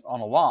on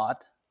a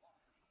lot.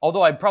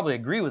 Although I probably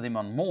agree with him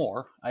on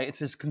more, it's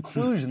his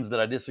conclusions that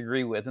I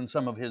disagree with, and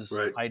some of his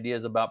Right.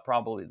 ideas about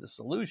probably the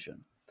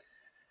solution.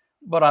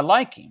 But I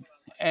like him,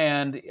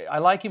 and I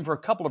like him for a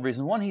couple of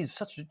reasons. One, he's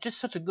just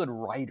such a good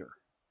writer.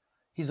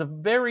 He's a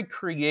very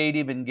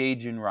creative,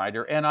 engaging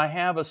writer, and I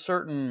have a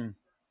certain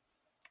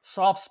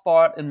soft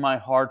spot in my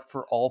heart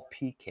for all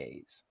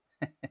PKs.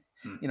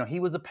 Hmm. He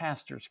was a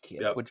pastor's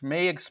kid, Yep. which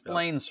may Yep.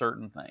 explain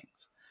certain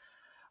things.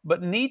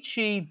 But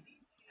Nietzsche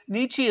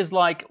is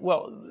like,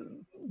 well,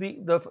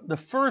 the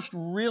first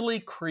really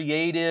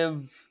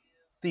creative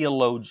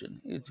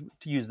theologian,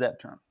 to use that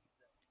term,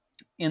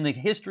 in the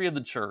history of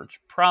the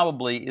church,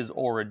 probably is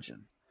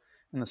Origen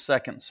in the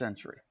 2nd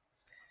century.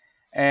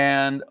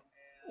 And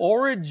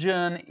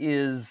Origen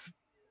is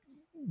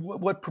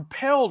what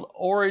propelled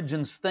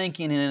Origen's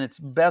thinking in its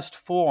best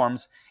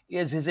forms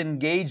is his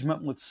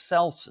engagement with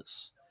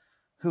Celsus,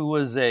 who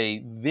was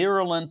a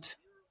virulent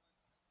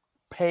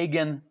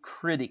pagan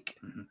critic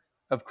Mhm.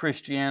 of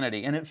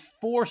Christianity, and it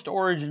forced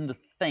Origen to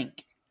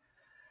think.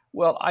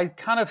 Well, I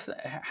kind of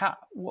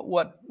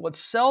what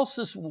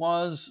Celsus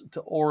was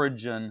to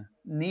Origen,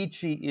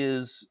 Nietzsche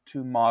is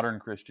to modern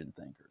Christian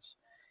thinkers.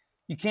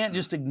 You can't Hmm.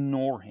 just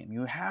ignore him.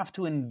 You have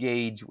to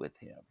engage with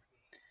him.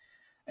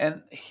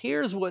 And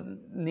here's what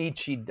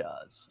Nietzsche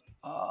does.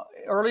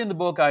 Early in the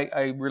book,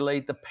 I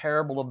relate the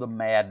parable of the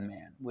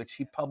madman, which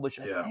he published,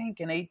 I Yeah. think,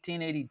 in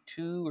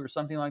 1882 or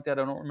something like that.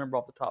 I don't remember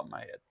off the top of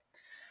my head.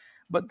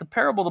 But the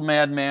parable of the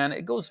madman,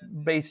 it goes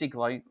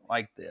basically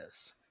like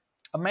this.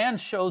 A man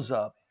shows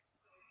up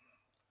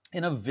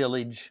in a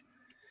village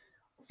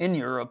in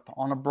Europe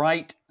on a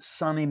bright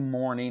sunny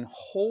morning,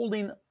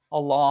 holding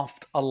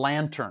aloft a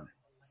lantern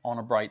on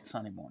a bright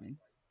sunny morning,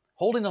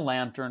 holding a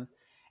lantern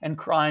and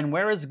crying,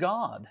 "Where is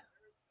God?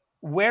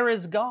 Where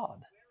is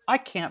God? I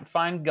can't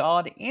find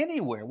God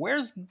anywhere.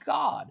 Where's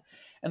God?"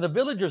 And the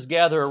villagers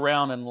gather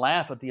around and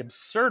laugh at the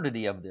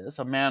absurdity of this.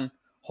 A man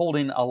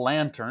holding a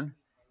lantern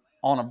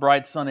on a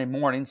bright sunny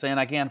morning saying,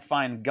 "I can't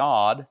find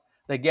God."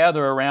 They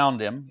gather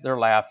around him. They're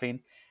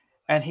laughing.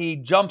 And he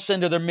jumps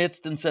into their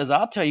midst and says,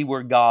 "I'll tell you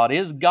where God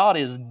is. God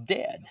is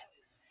dead,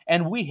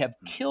 and we have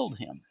killed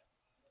him."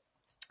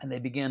 And they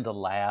begin to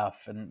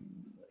laugh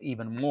and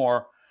even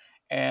more.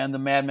 And the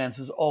madman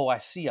says, "Oh, I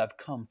see I've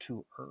come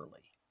too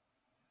early.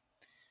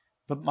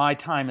 But my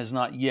time is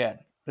not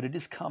yet, but it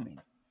is coming."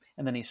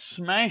 And then he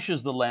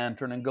smashes the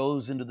lantern and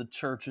goes into the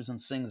churches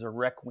and sings a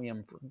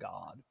requiem for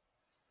God.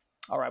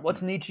 All right,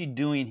 what's Hmm. Nietzsche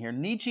doing here?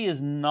 Nietzsche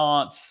is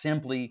not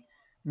simply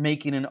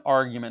making an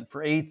argument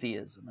for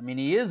atheism. I mean,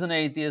 he is an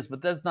atheist,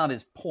 but that's not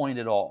his point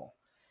at all.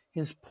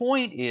 His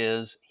point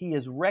is he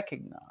has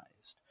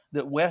recognized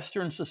that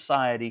Western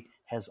society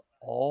has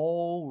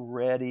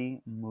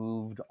already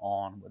moved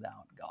on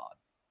without God,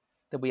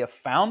 that we have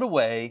found a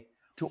way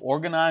to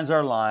organize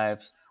our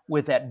lives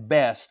with, at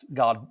best,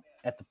 God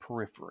at the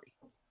periphery,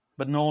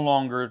 but no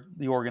longer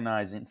the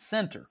organizing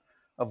center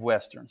of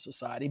Western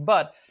society.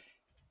 But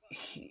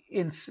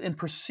in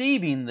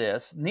perceiving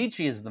this,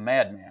 Nietzsche is the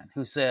madman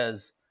who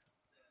says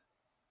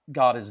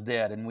God is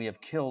dead and we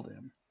have killed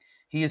him.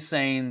 He is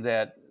saying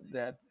that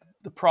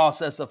the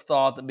process of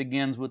thought that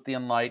begins with the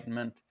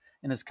Enlightenment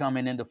and is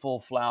coming into full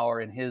flower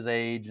in his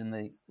age in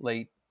the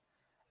late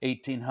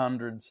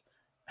 1800s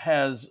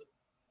has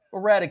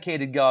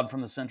eradicated God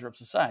from the center of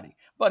society.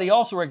 But he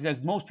also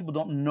recognizes most people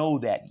don't know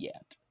that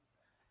yet.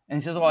 And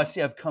he says, "Oh, I Hmm.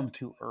 see I've come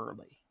too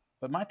early.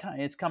 But my time,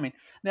 it's coming."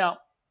 Now,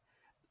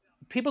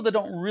 people that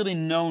don't really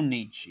know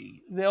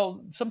Nietzsche,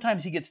 they'll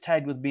sometimes he gets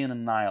tagged with being a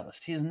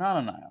nihilist. He is not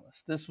a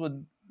nihilist. This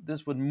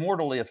would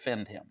mortally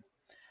offend him.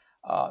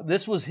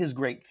 This was his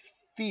great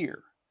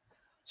fear.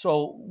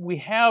 So we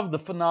have the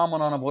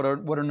phenomenon of what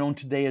are known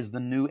today as the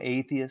new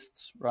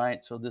atheists,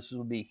 right? So this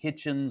would be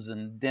Hitchens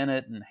and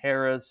Dennett and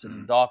Harris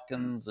and Hmm.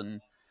 Dawkins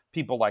and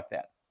people like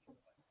that,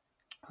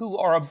 who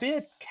are a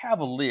bit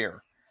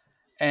cavalier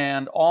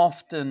and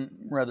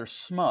often rather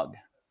smug.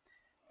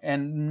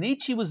 And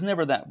Nietzsche was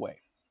never that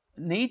way.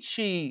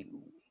 Nietzsche,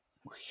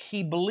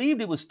 he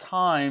believed it was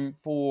time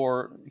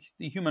for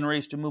the human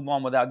race to move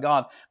on without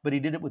God, but he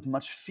did it with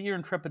much fear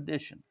and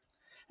trepidation.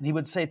 And he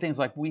would say things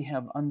like, "We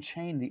have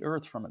unchained the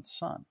earth from its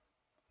sun.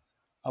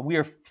 We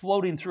are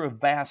floating through a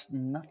vast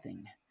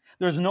nothing.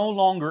 There's no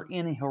longer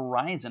any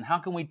horizon. How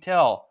can we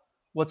tell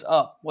what's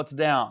up, what's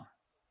down?"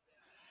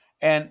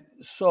 And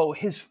so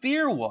his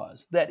fear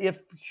was that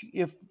if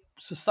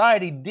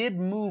society did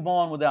move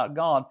on without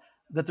God,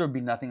 that there would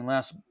be nothing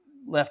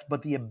left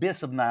but the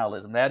abyss of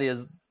nihilism. That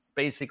is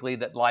basically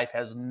that life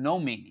has no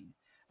meaning,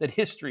 that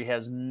history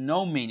has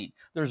no meaning.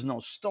 There's no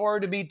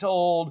story to be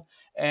told,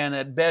 and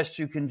at best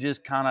you can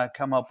just kind of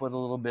come up with a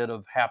little bit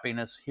of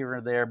happiness here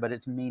or there, but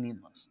it's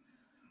meaningless.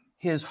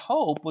 His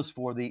hope was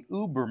for the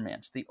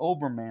Ubermensch, the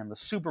overman, the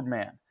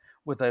superman,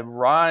 with a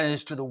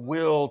rise to the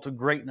will to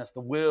greatness, the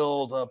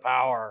will to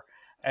power,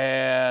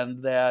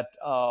 and that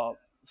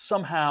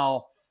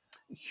somehow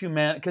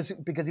human,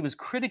 because he was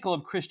critical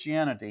of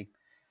Christianity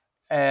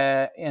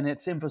and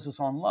its emphasis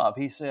on love.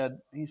 He said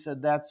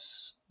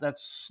that's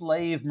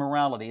slave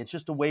morality. It's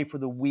just a way for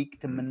the weak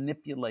to Mm.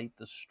 manipulate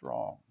the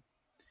strong.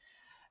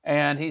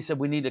 And he said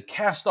we need to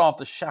cast off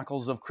the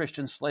shackles of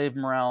Christian slave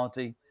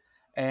morality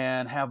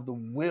and have the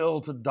will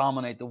to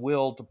dominate, the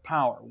will to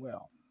power.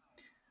 Well,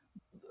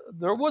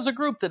 there was a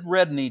group that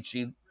read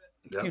Nietzsche a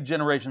Yeah. few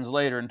generations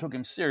later and took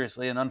him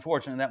seriously, and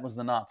unfortunately, that was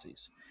the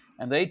Nazis.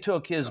 And they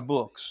took his Yeah.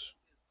 books,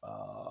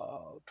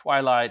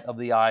 Twilight of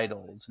the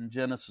Idols, and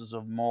Genesis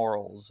of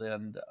Morals,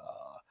 and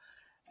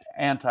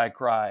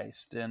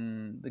Antichrist,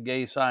 and the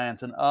Gay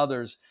Science, and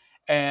others,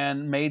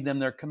 and made them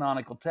their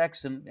canonical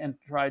texts, and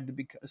tried to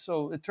be.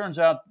 So it turns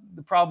out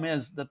the problem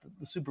is that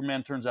the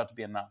Superman turns out to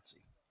be a Nazi.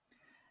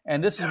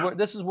 And Yeah.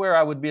 this is where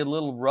I would be a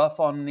little rough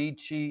on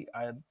Nietzsche.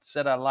 I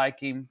said I like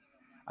him.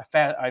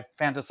 I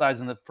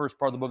fantasize in the first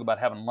part of the book about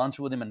having lunch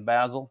with him in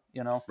Basel.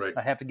 Right.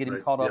 I have to get him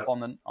Right. caught Yeah. up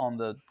on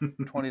the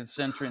 20th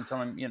century and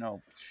tell him,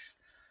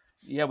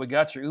 yeah, we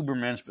got your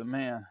Ubermensch, but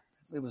man,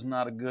 it was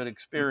not a good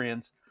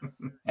experience.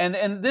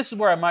 And this is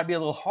where I might be a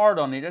little hard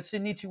on Nietzsche. I say,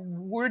 Nietzsche,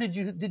 where did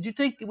you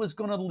think it was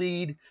going to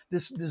lead,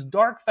 this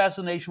dark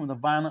fascination with a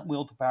violent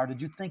will to power?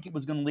 Did you think it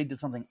was going to lead to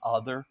something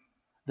other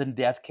than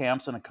death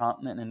camps and a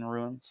continent in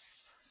ruins?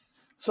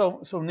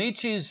 So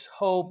Nietzsche's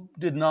hope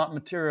did not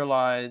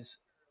materialize,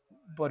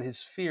 but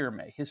his fear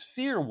may. His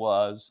fear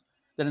was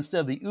that instead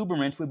of the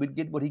Ubermensch, we would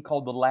get what he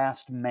called the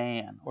last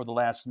man or the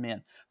last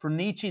men. For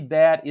Nietzsche,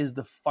 that is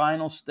the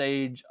final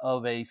stage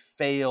of a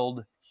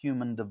failed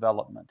human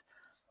development.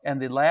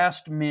 And the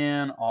last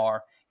men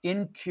are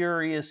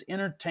incurious,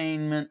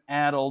 entertainment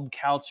addled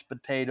couch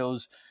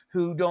potatoes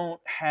who don't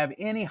have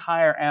any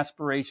higher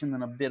aspiration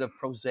than a bit of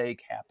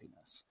prosaic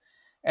happiness.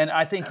 And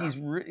I think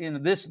Yeah.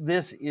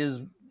 this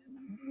is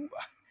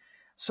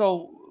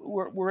so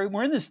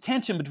we're in this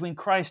tension between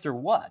Christ or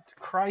what?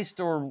 Christ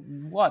or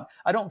what?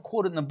 I don't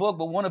quote it in the book,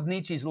 but one of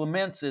Nietzsche's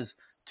laments is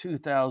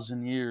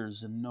 2,000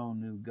 years and no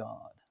new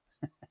God.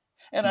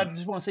 And I Mm.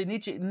 just want to say,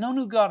 Nietzsche, no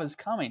new God is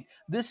coming.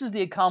 This is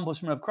the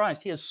accomplishment of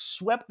Christ. He has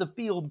swept the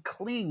field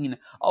clean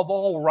of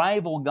all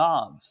rival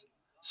gods.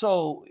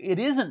 So it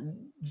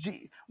isn't,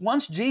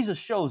 once Jesus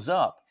shows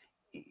up,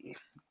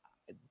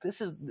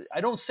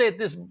 I don't say it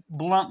this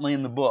bluntly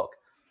in the book,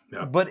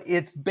 Yeah. but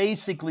it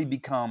basically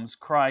becomes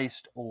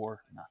Christ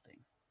or nothing.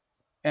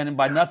 And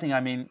by Yeah. nothing,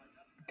 I mean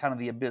kind of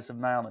the abyss of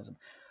nihilism.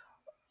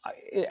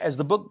 As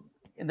the book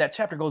in that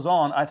chapter goes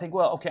on, I think,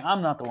 well, okay,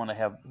 I'm not the one to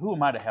have. Who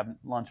am I to have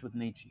lunch with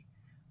Nietzsche?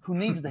 Who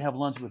needs to have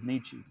lunch with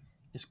Nietzsche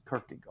is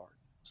Kierkegaard,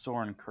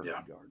 Soren Yeah.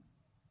 Kierkegaard,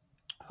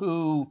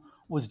 who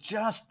was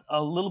just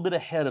a little bit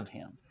ahead of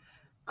him.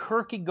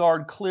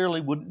 Kierkegaard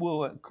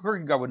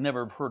Kierkegaard would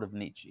never have heard of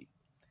Nietzsche.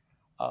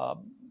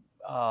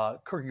 Uh,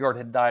 Kierkegaard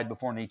had died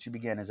before Nietzsche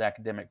began his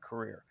academic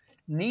career.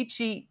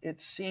 Nietzsche,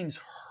 it seems,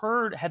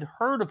 had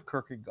heard of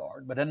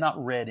Kierkegaard, but had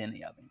not read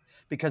any of him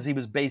because he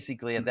was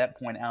basically at Mm. that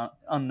point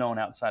unknown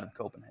outside of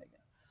Copenhagen.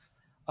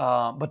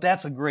 But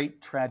that's a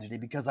great tragedy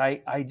because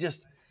I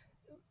just,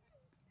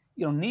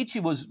 Nietzsche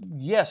was,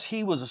 yes,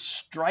 he was a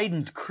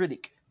strident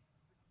critic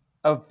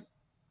of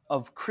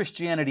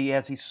Christianity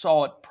as he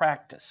saw it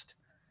practiced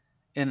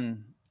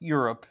in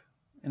Europe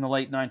in the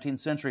late 19th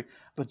century,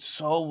 but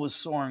so was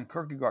Soren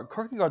Kierkegaard.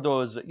 Kierkegaard,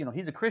 though,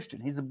 he's a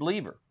Christian, he's a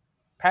believer,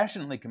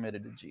 passionately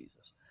committed to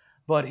Jesus,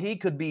 but he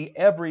could be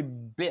every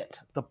bit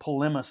the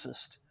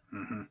polemicist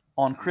Mm-hmm.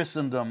 on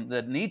Christendom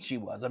that Nietzsche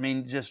was. I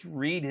mean, just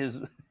read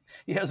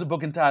he has a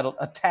book entitled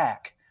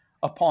Attack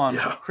Upon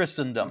Yeah.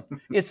 Christendom.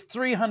 It's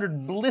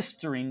 300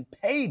 blistering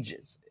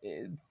pages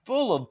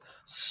full of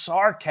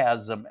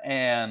sarcasm,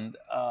 and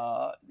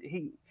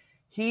he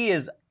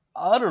is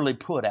utterly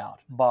put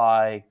out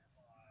by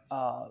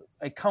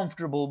a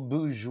comfortable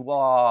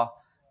bourgeois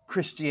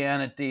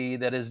Christianity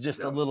that is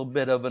just a Yeah. little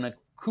bit of an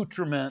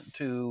accoutrement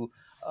to,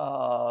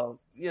 uh,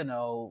 you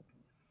know,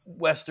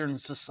 Western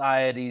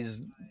society's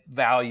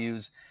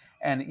values.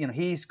 And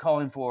he's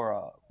calling for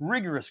a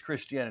rigorous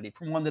Christianity,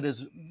 for one that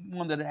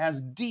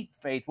has deep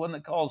faith, one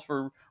that calls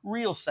for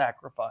real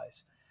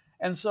sacrifice.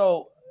 And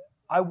so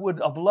I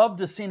would have loved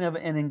to see an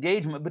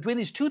engagement between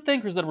these two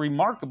thinkers that are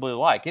remarkably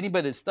alike.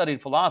 Anybody that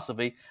studied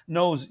philosophy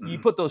knows you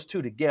Mm. put those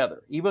two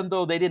together. Even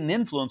though they didn't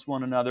influence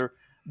one another,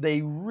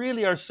 they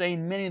really are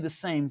saying many of the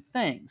same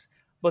things.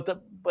 But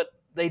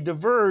they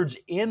diverge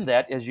in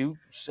that, as you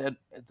said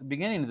at the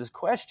beginning of this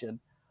question,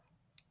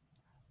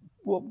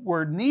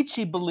 where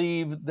Nietzsche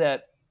believed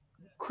that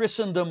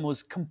Christendom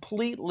was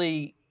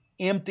completely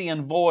empty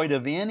and void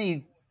of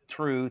any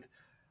truth.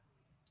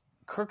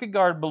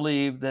 Kierkegaard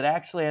believed that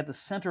actually at the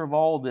center of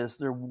all of this,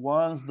 there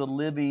was the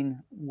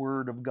living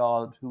Word of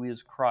God who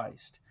is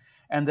Christ.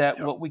 And that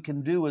Yeah. what we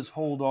can do is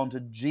hold on to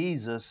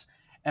Jesus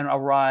and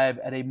arrive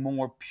at a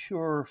more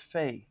pure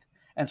faith.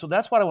 And so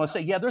that's what I want to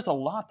say. Yeah, there's a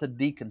lot to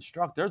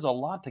deconstruct. There's a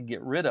lot to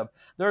get rid of.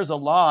 There's a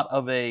lot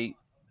of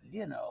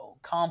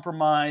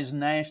compromised,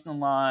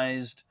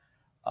 nationalized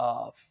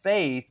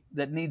faith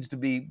that needs to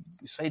be,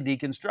 say,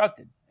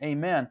 deconstructed.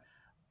 Amen.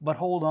 but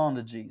hold on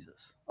to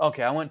Jesus.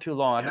 Okay, I went too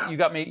long. Yeah. You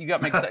got me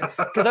excited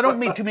because I don't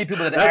meet too many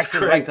people that That's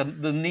actually like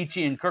great. the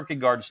Nietzsche and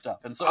Kierkegaard stuff.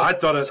 And I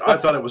thought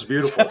it was so,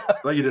 beautiful. I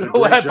thought you did so a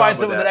when great I find job with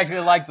someone that that. actually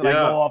likes it, I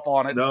Yeah. go off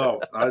on it. No,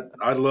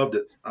 I loved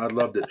it. I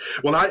loved it.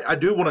 Well, I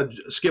do want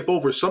to skip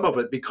over some of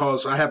it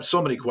because I have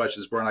so many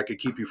questions, Brian. I could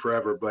keep you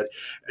forever. But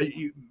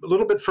a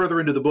little bit further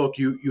into the book,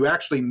 you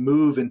actually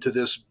move into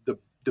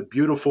the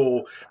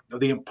beautiful,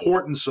 the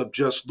importance of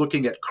just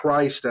looking at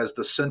Christ as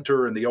the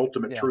center and the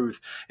ultimate Yeah. truth.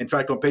 In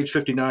fact, on page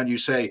 59, you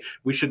say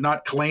we should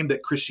not claim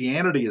that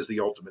Christianity is the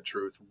ultimate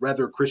truth.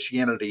 Rather,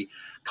 Christianity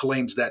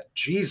claims that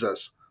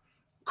Jesus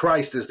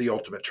Christ is the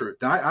ultimate truth.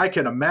 Now, I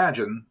can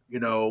imagine,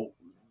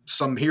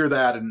 some hear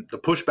that and the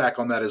pushback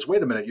on that is,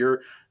 wait a minute,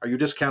 are you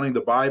discounting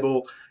the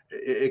Bible,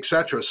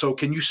 etc. So,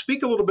 can you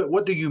speak a little bit?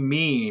 What do you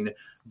mean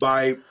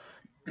by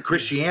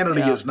Christianity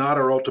Yeah. is not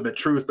our ultimate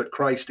truth, but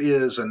Christ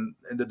is, and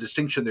the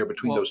distinction there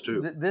between Well, those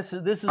two? this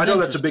is I know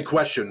that's a big interesting.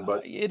 question,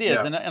 but It is,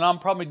 yeah, and I'm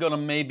probably going to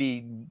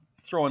maybe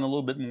throw in a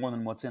little bit more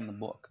than what's in the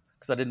book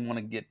because I didn't want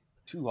to get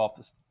too off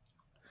the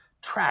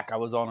track I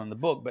was on in the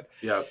book. But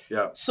yeah,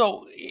 yeah,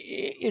 so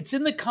it's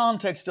in the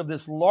context of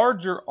this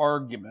larger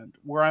argument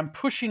where I'm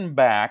pushing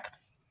back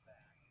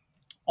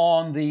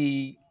on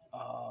the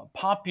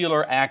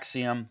popular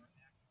axiom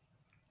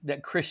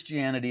that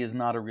Christianity is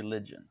not a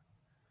religion,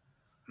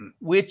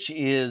 which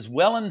is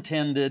well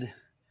intended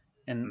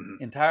and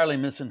mm-hmm, entirely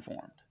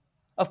misinformed.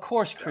 Of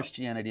course, yeah,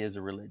 Christianity is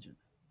a religion.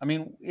 I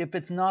mean, if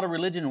it's not a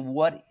religion,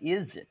 what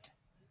is it?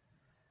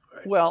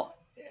 right, Well,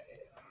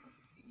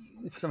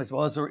 somebody says,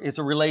 well, it's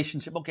a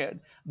relationship. Okay,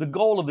 the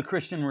goal of the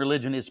Christian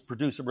religion is to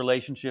produce a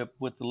relationship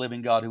with the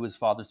living God who is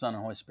Father, Son,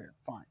 and Holy Spirit.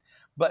 Fine.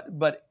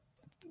 But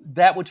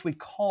that which we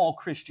call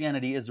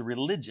Christianity is a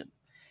religion.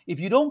 If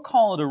you don't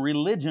call it a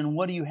religion,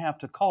 what do you have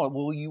to call it?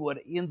 Well, what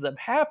ends up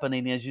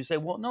happening is you say,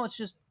 well, no, it's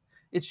just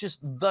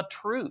the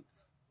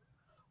truth.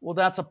 Well,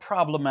 that's a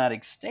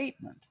problematic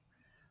statement.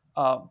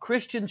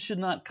 Christians should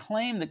not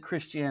claim that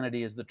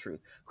Christianity is the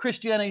truth.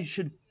 Christianity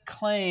should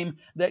claim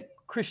that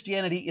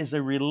Christianity is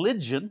a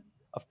religion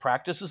of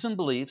practices and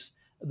beliefs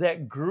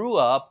that grew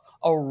up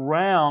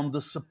around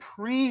the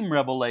supreme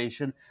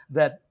revelation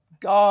that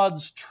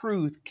God's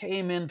truth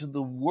came into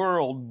the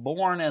world,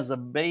 born as a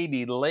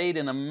baby, laid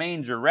in a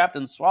manger, wrapped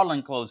in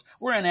swaddling clothes.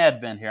 We're in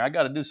Advent here. I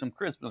got to do some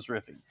Christmas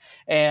riffing.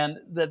 And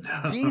that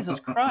Jesus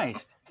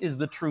Christ is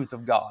the truth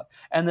of God.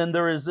 And then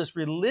there is this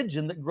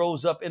religion that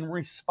grows up in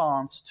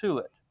response to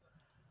it.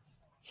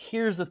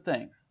 Here's the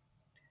thing.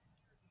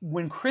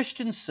 When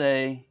Christians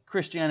say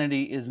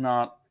Christianity is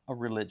not a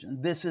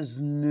religion, this is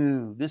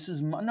new.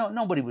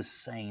 Nobody was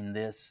saying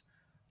this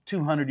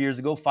 200 years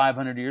ago,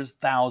 500 years,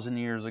 1,000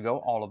 years ago,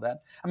 all of that.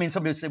 I mean,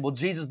 somebody would say, well,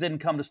 Jesus didn't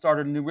come to start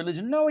a new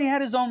religion. No, he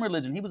had his own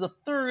religion. He was a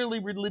thoroughly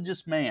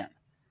religious man.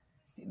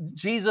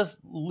 Jesus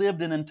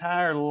lived an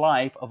entire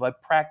life of a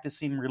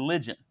practicing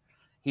religion.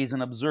 He's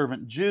an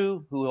observant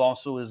Jew who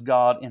also is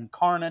God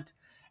incarnate.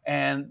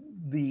 And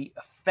the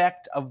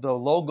effect of the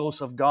Logos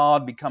of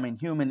God becoming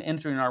human,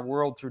 entering our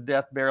world through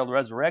death, burial,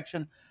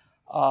 resurrection,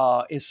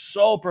 is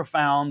so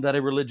profound that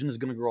a religion is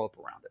going to grow up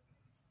around it.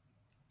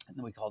 And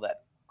then we call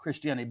that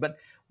Christianity. But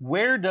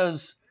where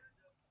does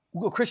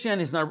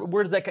Christianity is not?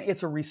 Where does that?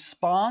 It's a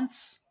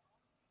response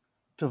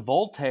to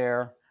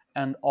Voltaire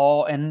and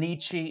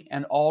Nietzsche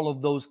and all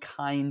of those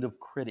kind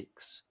of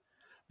critics,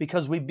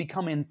 because we've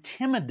become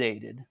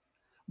intimidated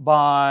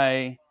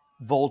by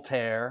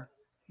Voltaire,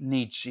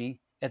 Nietzsche,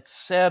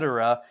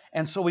 etc.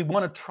 And so we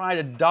want to try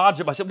to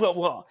dodge it by saying,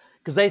 well,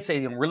 because they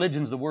say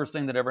religion's the worst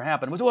thing that ever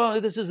happened. We say, well,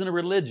 this isn't a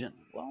religion.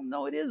 Well,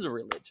 no, it is a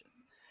religion.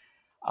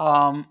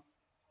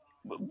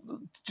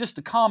 Just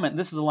to comment,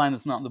 this is a line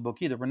that's not in the book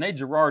either. Rene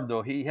Girard,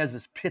 though, he has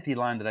this pithy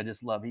line that I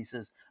just love. He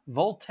says,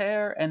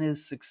 Voltaire and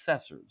his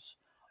successors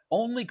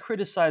only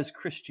criticize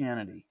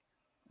Christianity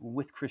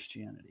with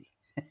Christianity.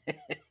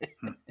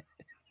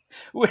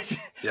 which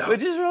yeah,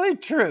 which is really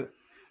true.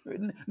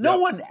 No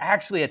yeah, one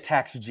actually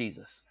attacks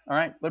Jesus, all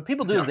right? What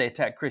people do is yeah, they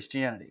attack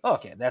Christianity.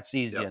 Okay, that's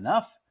easy yeah,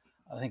 enough.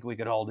 I think we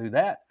could all do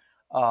that.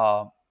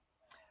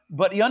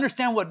 But you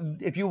understand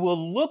if you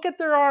will look at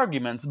their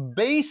arguments,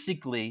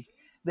 basically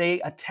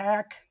they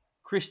attack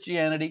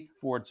Christianity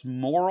for its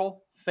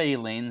moral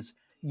failings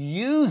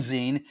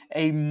using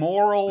a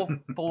moral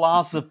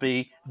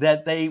philosophy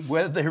that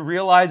whether they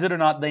realize it or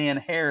not, they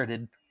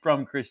inherited from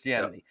yeah.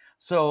 Christianity.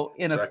 So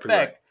in Exactly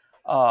right.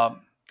 effect,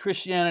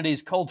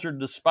 Christianity's cultured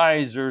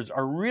despisers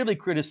are really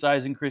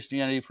criticizing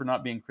Christianity for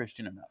not being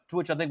Christian enough, to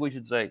which I think we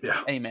should say,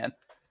 Yeah, amen.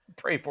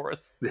 Pray for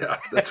us. yeah.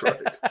 That's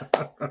right.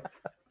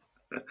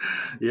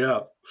 Yeah.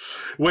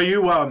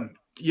 Well,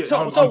 So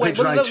on wait, page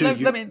but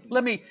 92,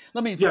 let me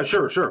yeah,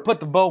 sure, sure. put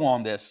the bow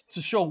on this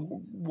to show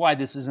why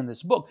this is in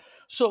this book.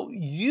 So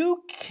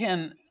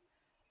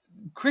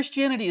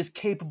Christianity is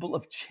capable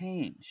of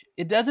change.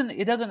 It doesn't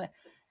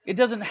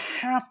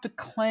have to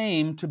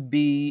claim to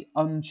be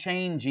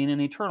unchanging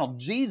and eternal.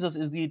 Jesus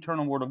is the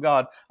eternal Word of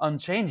God,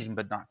 unchanging,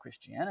 but not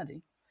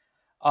Christianity.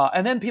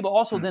 And then people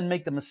also then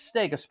make the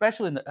mistake,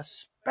 especially in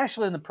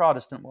the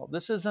Protestant world.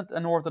 This isn't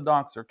an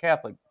Orthodox or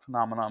Catholic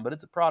phenomenon, but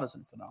it's a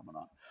Protestant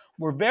phenomenon,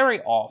 where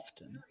very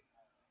often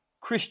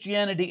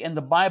Christianity and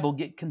the Bible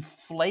get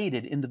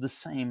conflated into the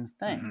same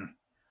thing. Mm-hmm.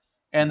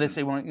 And they Mm-hmm.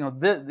 say, well,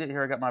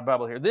 here, I got my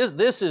Bible here.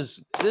 This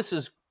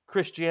is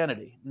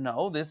Christianity.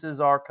 No, this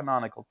is our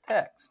canonical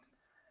text.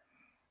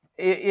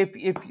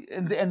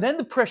 And then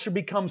the pressure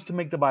becomes to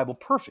make the Bible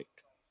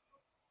perfect,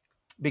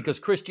 because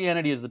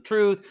Christianity is the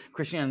truth.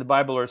 Christianity and the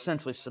Bible are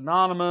essentially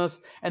synonymous,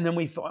 and then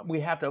we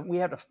have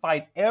to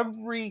fight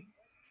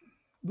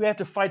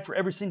for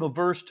every single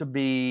verse to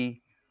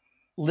be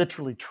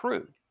literally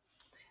true.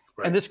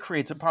 Right. And this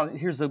creates a problem.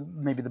 Here's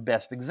maybe the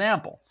best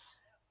example.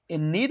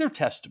 In neither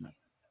testament,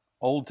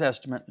 Old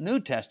Testament, New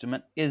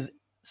Testament, is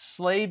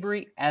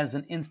slavery as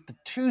an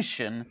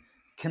institution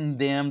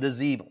condemned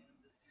as evil.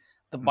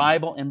 The Mm-hmm.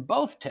 Bible in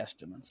both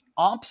testaments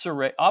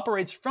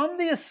operates from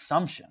the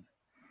assumption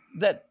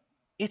that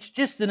it's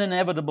just an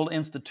inevitable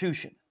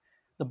institution.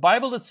 The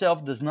Bible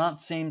itself does not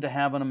seem to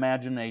have an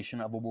imagination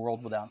of a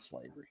world without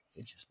slavery.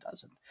 It just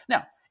doesn't.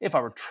 Now, if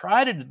I were to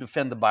try to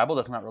defend the Bible,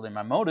 that's not really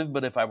my motive,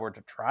 but if I were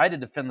to try to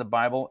defend the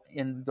Bible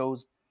in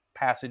those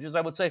passages,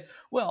 I would say,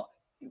 well,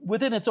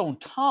 within its own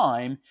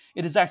time,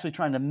 it is actually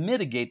trying to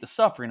mitigate the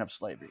suffering of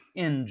slavery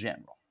in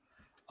general.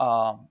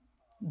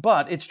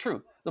 But it's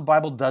true. The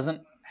Bible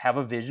doesn't have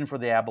a vision for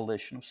the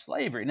abolition of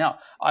slavery. Now,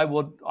 I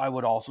would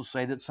also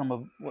say that some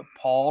of what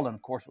Paul and,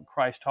 of course, what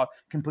Christ taught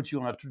can put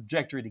you on a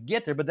trajectory to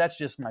get there, but that's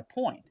just my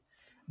point.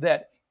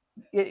 That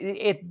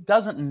it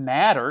doesn't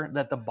matter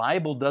that the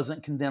Bible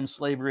doesn't condemn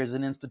slavery as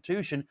an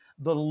institution.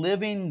 The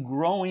living,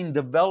 growing,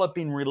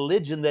 developing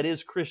religion that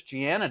is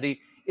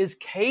Christianity is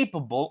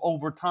capable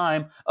over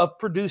time of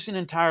producing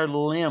entire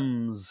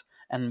limbs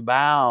and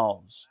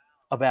boughs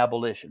of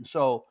abolition.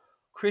 So Yeah.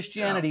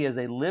 Christianity is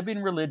a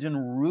living religion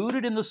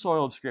rooted in the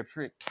soil of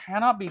Scripture. It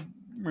cannot be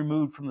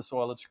removed from the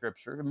soil of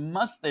Scripture. It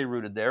must stay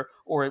rooted there,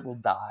 or it will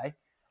die.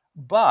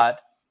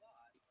 But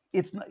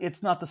it's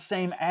not the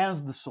same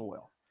as the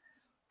soil.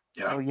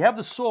 Yeah. So you have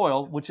the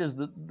soil, which is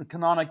the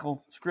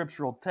canonical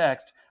scriptural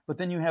text, but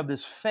then you have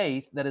this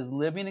faith that is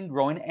living and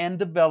growing and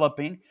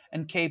developing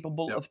and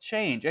capable Yep. of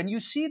change. And you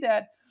see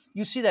that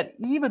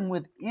even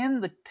within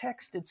the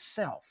text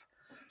itself.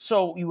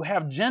 So you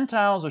have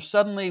Gentiles are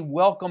suddenly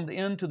welcomed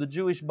into the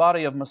Jewish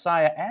body of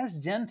Messiah as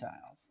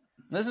Gentiles.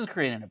 This is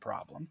creating a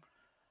problem.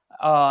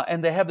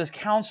 And they have this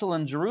council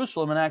in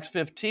Jerusalem in Acts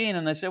 15,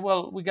 and they say,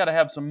 well, we got to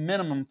have some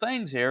minimum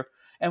things here.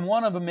 And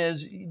one of them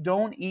is,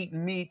 don't eat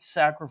meat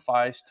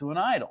sacrificed to an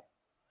idol.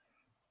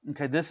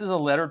 Okay, this is a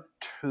letter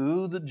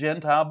to the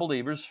Gentile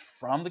believers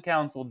from the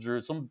Council of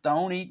Jerusalem.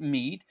 Don't eat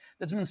meat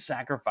that's been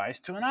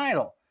sacrificed to an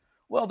idol.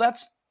 Well,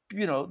 that's,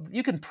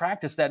 you can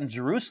practice that in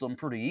Jerusalem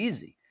pretty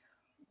easy.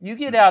 You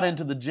get Mm-hmm. out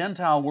into the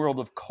Gentile world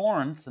of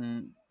Corinth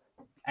and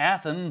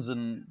Athens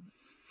and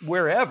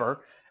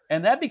wherever,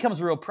 and that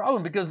becomes a real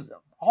problem because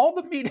all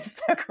the meat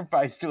is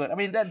sacrificed to it. I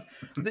mean,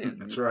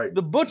 That's right.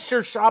 the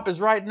butcher shop is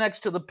right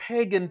next to the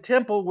pagan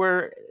temple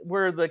where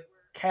the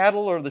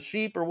cattle or the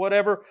sheep or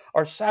whatever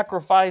are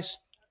sacrificed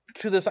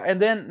to this,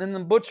 and then the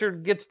butcher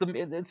gets them.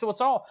 So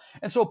it's all,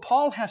 and so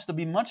Paul has to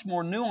be much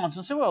more nuanced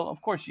and say, well,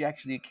 of course you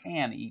actually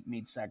can eat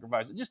meat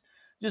sacrificed.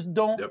 Just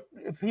don't. Yep.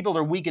 If people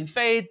are weak in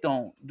faith,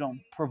 don't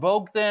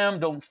provoke them.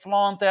 Don't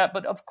flaunt that.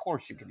 But of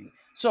course you can eat.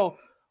 So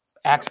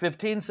Acts Yep.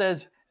 15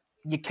 says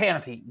you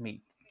can't eat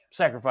meat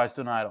sacrificed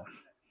to an idol.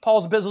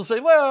 Paul's business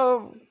say,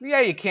 well, yeah,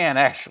 you can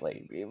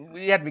actually.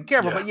 You have to be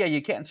careful, Yeah. but yeah,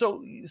 you can.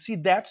 So you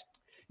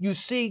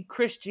see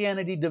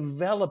Christianity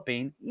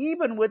developing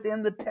even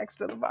within the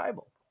text of the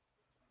Bible.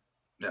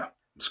 Yeah.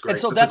 It's And great.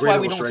 so That's a that's great why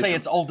we don't say illustration.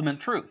 it's ultimate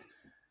truth.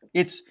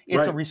 It's a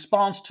Right.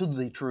 response to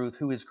the truth,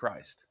 who is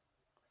Christ.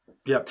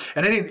 Yeah.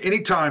 And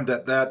any time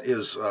that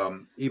is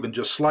even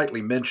just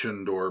slightly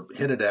mentioned or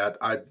hinted at,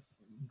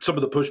 some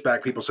of the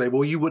pushback people say,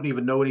 well, you wouldn't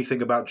even know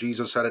anything about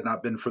Jesus had it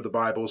not been for the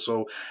Bible.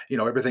 So,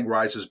 everything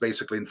rises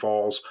basically and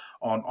falls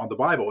on the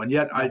Bible. And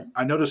yet No.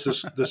 I noticed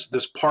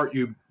this part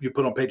you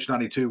put on page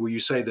 92 where you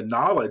say the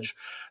knowledge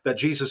that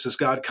Jesus is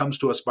God comes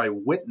to us by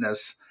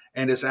witness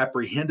and is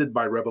apprehended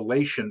by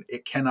revelation.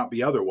 It cannot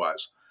be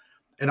otherwise.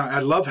 And I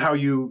love how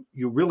you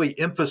really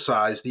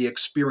emphasize the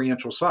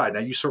experiential side.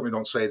 Now, you certainly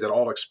don't say that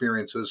all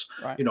experiences,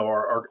 Right.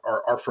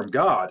 are from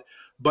God,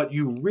 but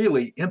you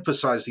really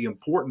emphasize the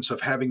importance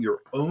of having your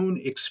own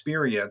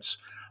experience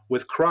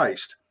with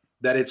Christ.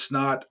 That it's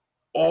not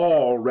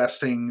all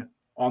resting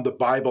on the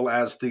Bible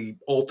as the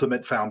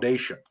ultimate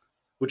foundation.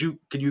 Am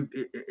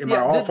I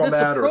Yeah, off on this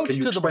that, or can approach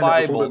you to the explain that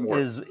a little bit Bible more?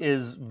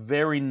 is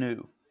very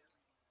new.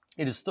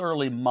 It is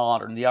thoroughly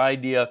modern. The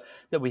idea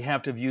that we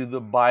have to view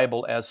the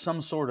Bible as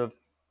some sort of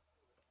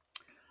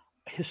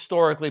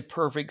historically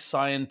perfect,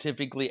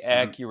 scientifically Hmm.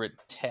 accurate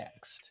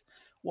text.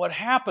 What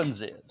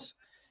happens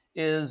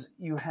is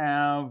you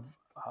have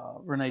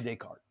Rene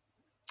Descartes.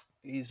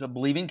 He's a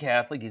believing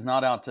Catholic. He's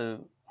not out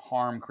to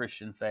harm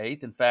Christian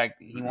faith. In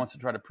fact, he Hmm. wants to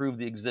try to prove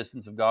the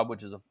existence of God,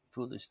 which is a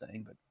foolish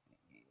thing, but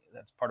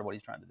that's part of what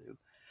he's trying to do.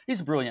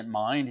 He's a brilliant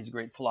mind. He's a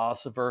great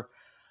philosopher.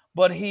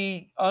 But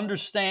he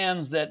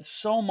understands that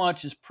so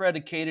much is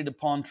predicated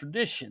upon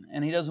tradition,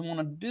 and he doesn't want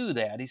to do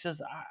that. He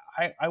says,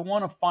 I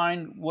want to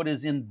find what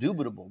is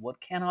indubitable,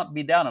 what cannot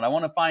be doubted. I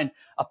want to find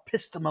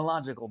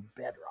epistemological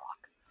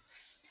bedrock.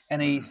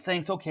 And he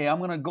thinks, okay, I'm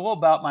going to go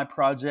about my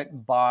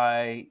project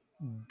by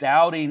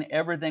doubting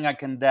everything I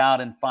can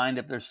doubt and find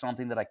if there's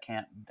something that I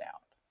can't doubt.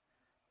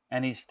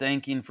 And he's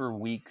thinking for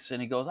weeks,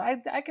 and he goes, I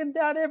can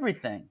doubt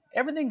everything.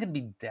 Everything can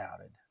be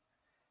doubted.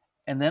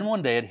 And then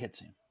one day it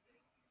hits him.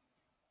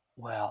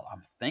 Well,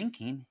 I'm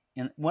thinking,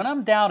 and when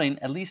I'm doubting,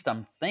 at least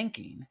I'm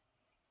thinking,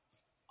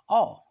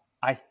 oh,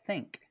 I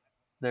think,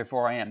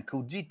 therefore I am.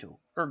 Cogito,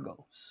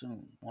 ergo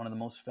sum, one of the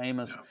most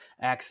famous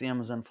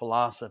axioms in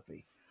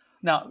philosophy.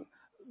 Now,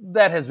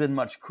 that has been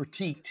much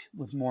critiqued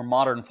with more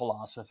modern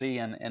philosophy,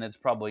 and it's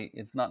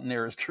not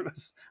near as true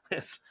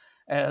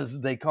as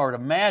Descartes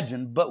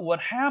imagined. But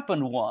what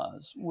happened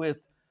was,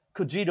 with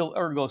cogito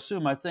ergo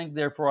sum, I think,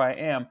 therefore I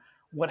am,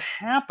 what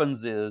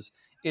happens is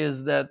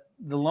that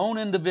the lone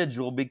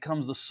individual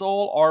becomes the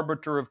sole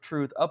arbiter of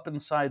truth up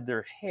inside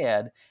their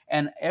head,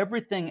 and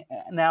everything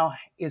now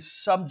is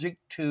subject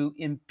to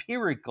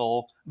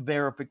empirical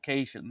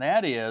verification.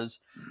 That is,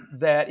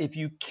 that if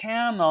you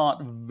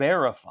cannot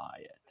verify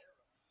it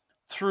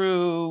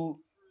through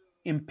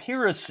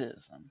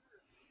empiricism,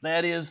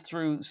 that is,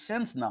 through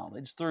sense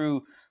knowledge,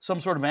 through some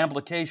sort of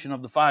application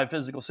of the five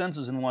physical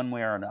senses in one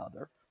way or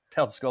another,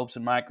 telescopes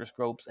and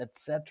microscopes,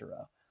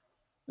 etc.,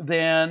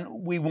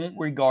 then we won't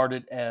regard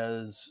it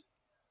as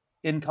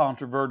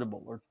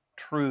incontrovertible or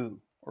true,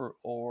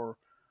 or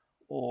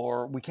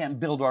we can't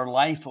build our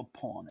life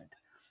upon it.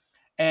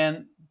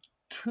 And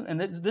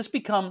this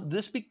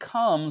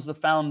becomes the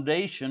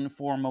foundation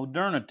for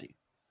modernity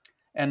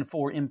and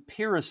for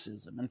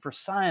empiricism and for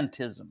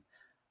scientism.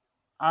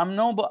 I'm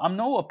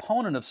no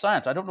opponent of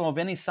science. I don't know of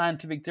any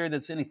scientific theory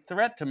that's any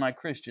threat to my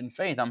Christian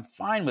faith. I'm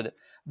fine with it.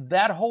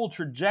 That whole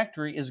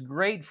trajectory is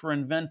great for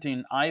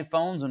inventing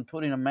iPhones and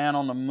putting a man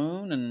on the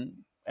moon and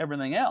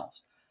everything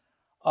else.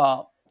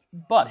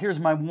 But here's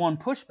my one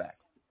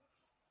pushback.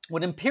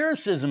 What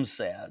empiricism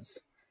says,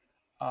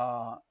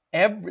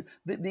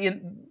 everything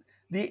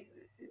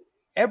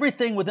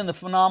within the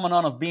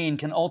phenomenon of being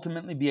can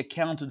ultimately be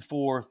accounted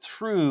for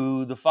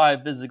through the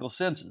five physical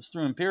senses,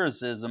 through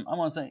empiricism. I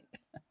want to say,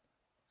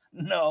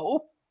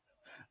 no,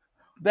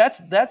 that's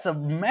a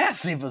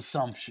massive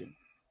assumption.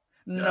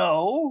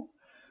 No,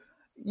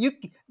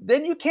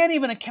 then you can't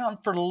even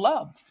account for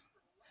love.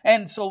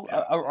 And so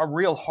a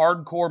real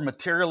hardcore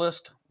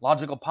materialist,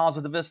 logical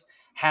positivist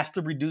has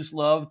to reduce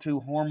love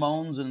to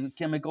hormones and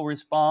chemical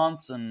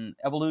response and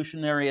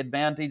evolutionary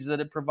advantage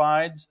that it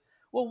provides.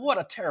 Well, what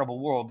a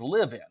terrible world to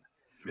live in.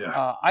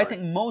 I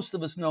think most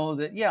of us know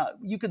that,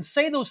 you can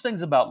say those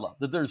things about love,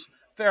 that there's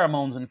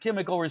pheromones and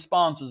chemical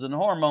responses and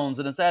hormones,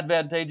 and it's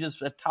advantageous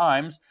at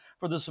times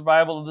for the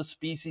survival of the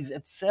species,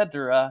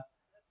 etc.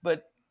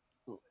 But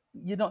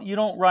you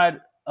don't write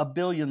a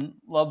billion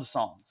love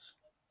songs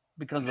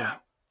because of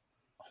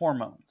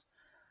hormones.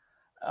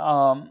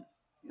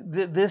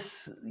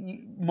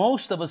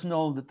 Most of us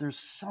know that there's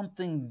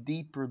something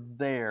deeper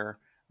there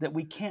that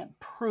we can't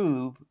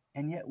prove,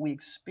 and yet we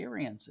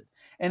experience it.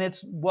 And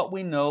it's what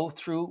we know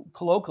through,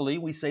 colloquially,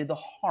 we say the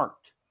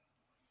heart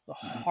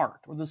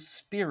or the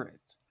spirit.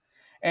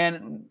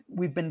 And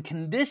we've been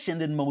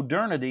conditioned in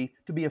modernity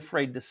to be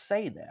afraid to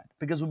say that,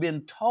 because we've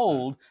been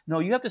told, no,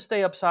 you have to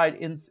stay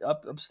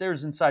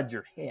upstairs inside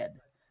your head.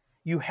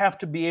 You have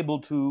to be able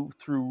to,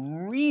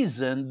 through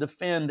reason,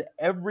 defend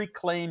every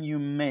claim you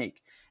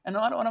make. And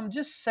what I'm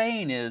just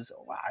saying is,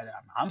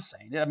 I'm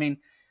saying it. I mean,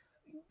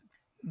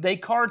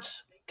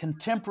 Descartes'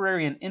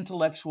 contemporary and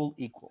intellectual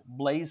equal,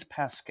 Blaise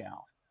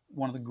Pascal,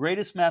 one of the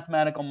greatest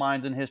mathematical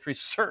minds in history,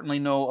 certainly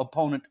no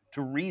opponent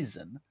to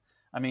reason.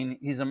 I mean,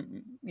 he's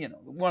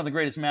one of the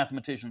greatest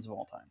mathematicians of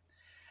all time.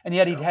 And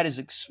yet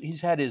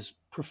he's had his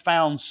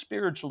profound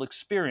spiritual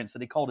experience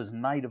that he called his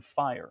night of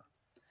fire.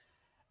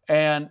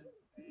 And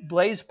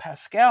Blaise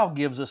Pascal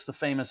gives us the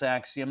famous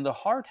axiom, the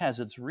heart has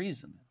its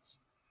reasons,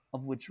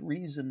 of which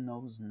reason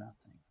knows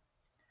nothing.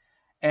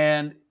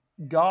 And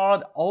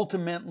God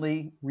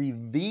ultimately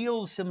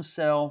reveals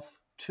himself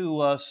to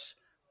us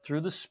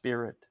through the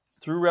Spirit,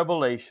 through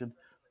revelation,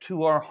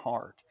 to our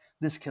heart.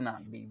 This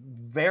cannot be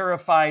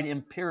verified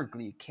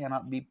empirically. It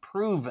cannot be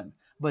proven,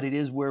 but it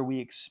is where we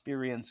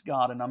experience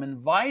God. And I'm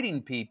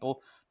inviting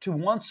people to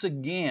once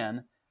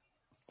again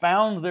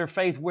found their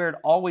faith where it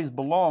always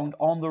belonged,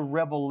 on the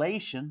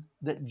revelation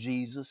that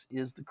Jesus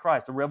is the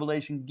Christ, a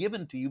revelation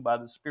given to you by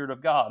the Spirit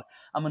of God.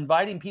 I'm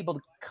inviting people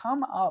to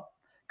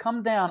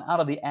come down out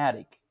of the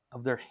attic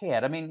of their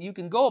head. I mean, you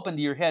can go up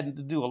into your head and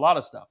to do a lot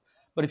of stuff,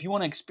 but if you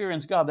want to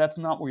experience God, that's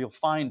not where you'll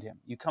find him.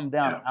 You come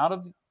down out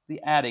of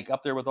the attic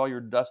up there with all your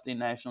dusty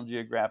National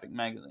Geographic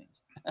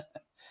magazines.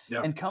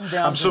 And come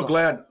down. I'm so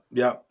glad.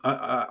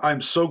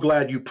 I'm so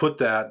glad you put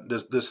that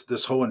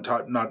this whole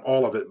entire, not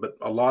all of it, but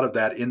a lot of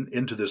that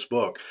into this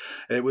book.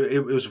 It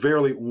was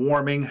very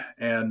warming,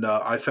 and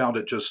I found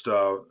it just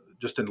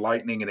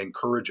enlightening and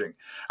encouraging.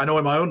 I know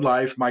in my own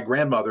life, my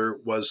grandmother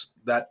was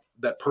that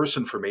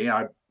person for me.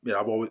 I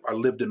I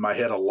lived in my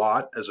head a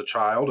lot as a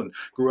child and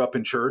grew up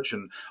in church.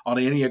 And on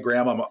the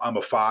Enneagram, I'm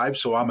a 5,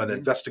 so I'm an Mhm.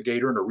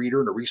 investigator and a reader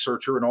and a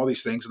researcher and all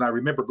these things. And I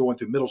remember going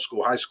through middle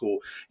school, high school,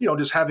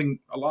 just having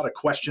a lot of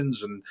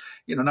questions and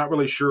not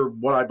really sure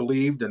what I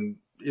believed and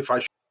if I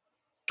should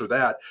or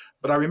that.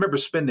 But I remember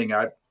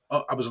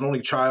I was an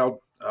only child,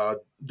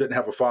 didn't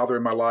have a father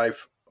in my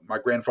life. My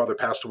grandfather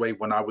passed away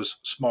when I was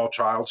a small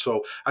child,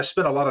 so I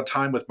spent a lot of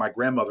time with my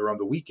grandmother on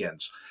the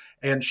weekends,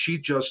 and she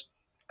just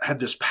had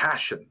this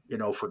passion,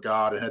 for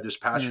God and had this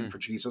passion Mm. for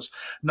Jesus.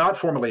 Not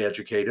formally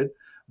educated,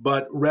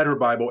 but read her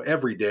Bible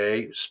every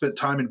day, spent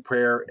time in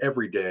prayer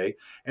every day,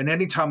 and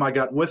anytime I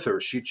got with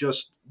her, she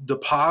just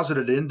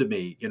deposited into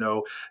me.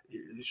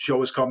 She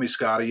always called me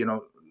Scotty.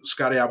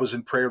 Scotty, I was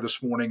in prayer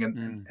this morning, and,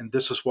 and Mm. and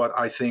this is what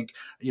I think,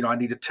 I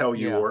need to tell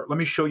you, Yeah. or let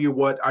me show you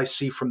what I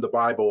see from the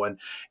Bible. And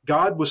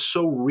God was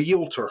so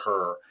real to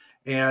her,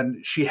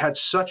 and she had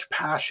such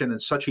passion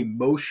and such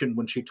emotion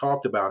when she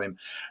talked about him.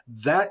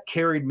 That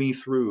carried me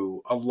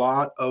through a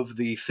lot of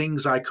the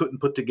things I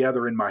couldn't put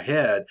together in my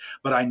head,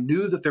 but I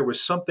knew that there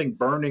was something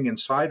burning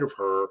inside of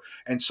her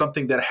and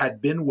something that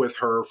had been with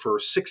her for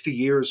 60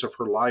 years of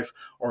her life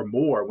or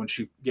more when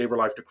she gave her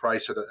life to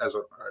Christ as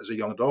a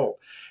young adult.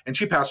 And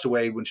she passed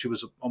away when she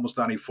was almost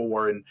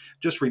 94 and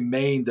just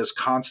remained this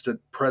constant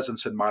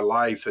presence in my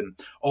life and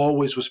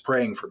always was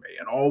praying for me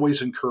and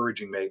always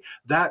encouraging me.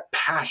 That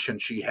passion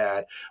she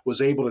had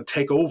was able to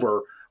take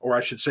over, or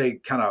I should say,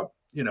 kind of,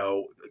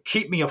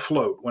 keep me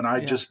afloat when I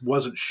Yeah. just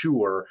wasn't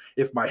sure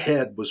if my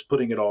head was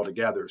putting it all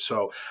together.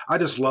 So I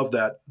just love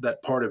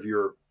that part of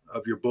your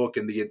book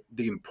and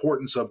the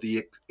importance of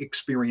the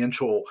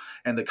experiential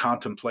and the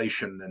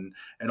contemplation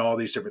and all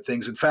these different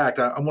things. In fact,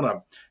 I want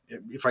to,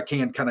 if I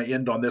can, kind of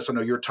end on this. I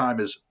know your time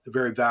is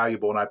very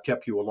valuable, and I've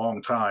kept you a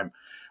long time.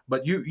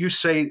 But you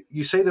say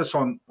this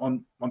on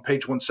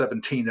page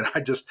 117, and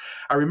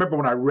I remember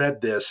when I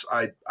read this,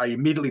 I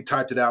immediately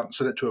typed it out and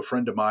sent it to a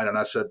friend of mine, and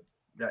I said,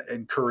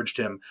 encouraged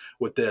him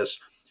with this.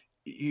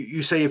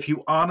 You say, if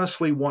you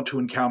honestly want to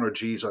encounter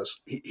Jesus,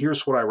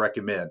 here's what I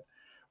recommend: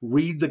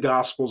 read the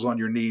Gospels on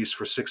your knees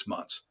for 6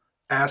 months,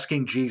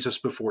 asking Jesus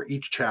before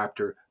each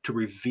chapter to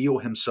reveal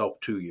himself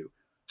to you.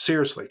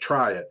 Seriously,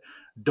 try it.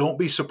 Don't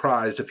be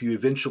surprised if you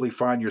eventually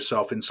find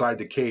yourself inside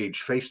the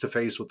cage, face to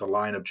face with the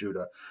Lion of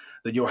Judah.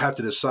 Then you'll have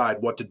to decide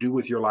what to do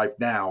with your life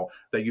now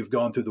that you've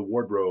gone through the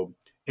wardrobe,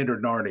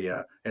 entered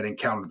Narnia, and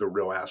encountered the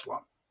real Aslan.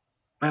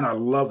 And I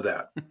love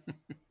that.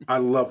 I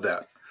love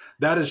that.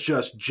 That is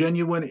just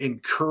genuine,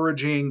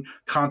 encouraging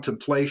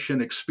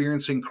contemplation,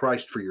 experiencing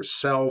Christ for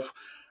yourself,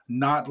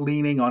 not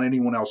leaning on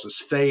anyone else's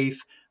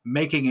faith,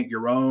 making it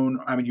your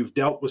own. I mean, you've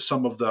dealt with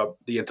some of the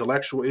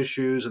intellectual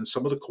issues and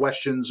some of the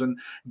questions and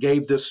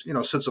gave this,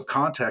 sense of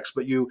context,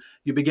 but you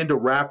begin to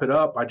wrap it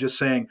up by just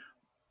saying,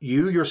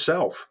 you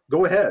yourself,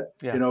 go ahead,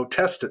 Yeah.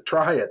 test it,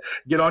 try it,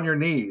 get on your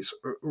knees,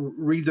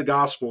 read the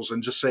Gospels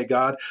and just say,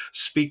 God,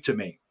 speak to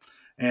me.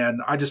 And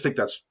I just think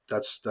that's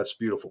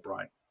beautiful,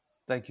 Brian.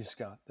 Thank you,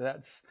 Scott.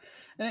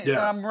 And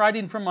Yeah. I'm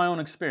writing from my own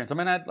experience. I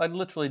mean, I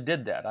literally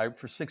did that. I,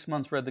 for 6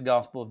 months, read the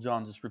Gospel of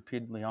John just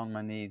repeatedly on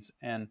my knees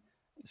and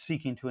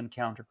seeking to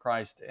encounter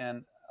Christ.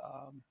 And,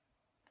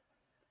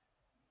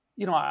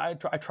 I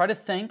try to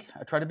think,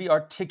 I try to be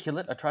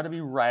articulate, I try to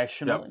be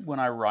rational when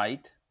I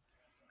write.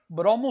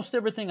 But almost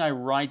everything I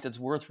write that's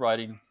worth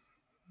writing,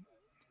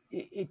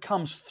 it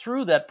comes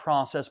through that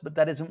process, but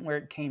that isn't where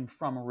it came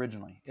from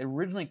originally. It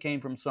originally came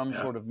from some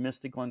sort of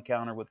mystical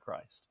encounter with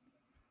Christ.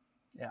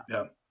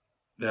 Yeah.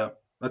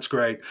 That's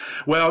great.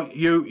 Well,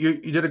 you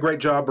did a great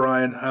job,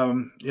 Brian.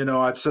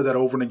 I've said that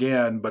over and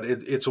again, but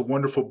it's a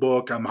wonderful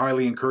book. I'm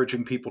highly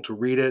encouraging people to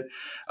read it.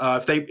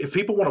 If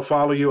people want to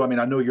follow you, I mean,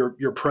 I know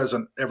you're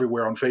present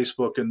everywhere on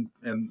Facebook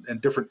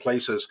and different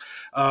places.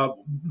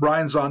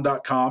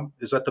 BrianZahnd.com,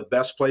 is that the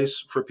best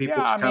place for people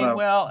to kind of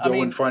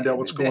go and find out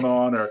what's going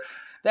on? Or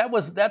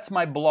that's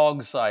my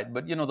blog site,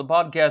 but the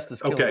podcast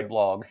has killed the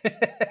blog.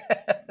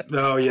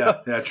 Oh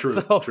yeah,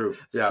 true.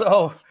 Yeah.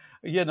 So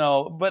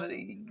but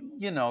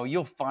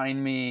you'll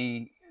find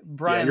me.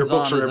 Brian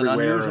Zahnd is an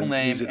unusual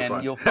name,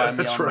 and you'll find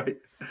me on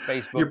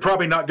Facebook. You're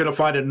probably not going to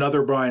find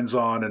another Brian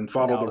Zahnd and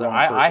follow the wrong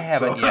person. I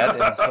haven't yet,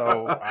 and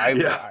so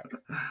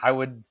I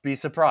would be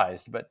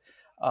surprised. But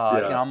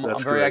I'm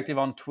very active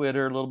on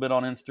Twitter, a little bit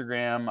on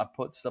Instagram. I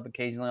put stuff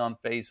occasionally on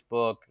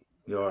Facebook.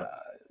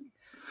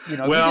 If you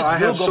just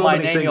Google my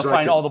name, you'll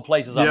find all the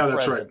places I'm present.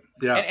 That's right.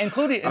 Yeah,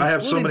 including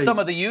some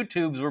of the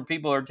YouTubes where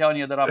people are telling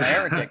you that I'm a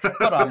heretic,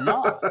 but I'm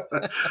not.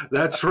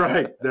 That's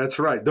right.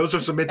 Those are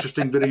some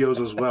interesting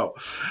videos as well.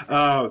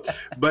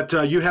 But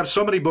you have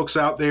so many books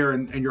out there,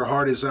 and your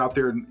heart is out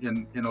there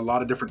in a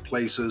lot of different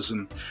places.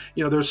 And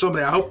there's so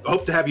many. I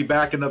hope to have you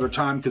back another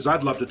time, because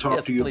I'd love to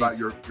talk to you about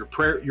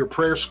your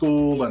prayer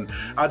school, and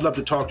I'd love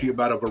to talk to you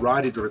about a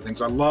variety of different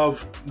things. I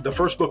love the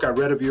first book I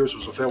read of yours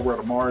was A Farewell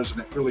to Mars,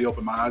 and it really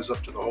opened my eyes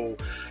up to the whole,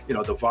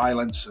 the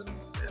violence, and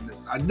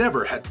I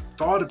never had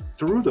thought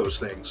through those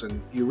things,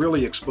 and you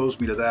really exposed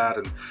me to that.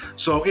 And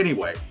so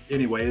anyway,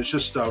 it's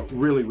just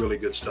really, really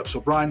good stuff. So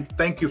Brian,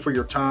 thank you for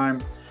your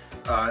time.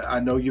 I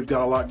know you've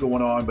got a lot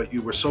going on, but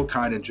you were so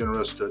kind and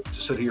generous to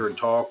sit here and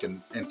talk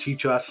and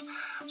teach us.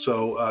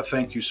 So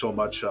thank you so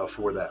much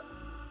for that.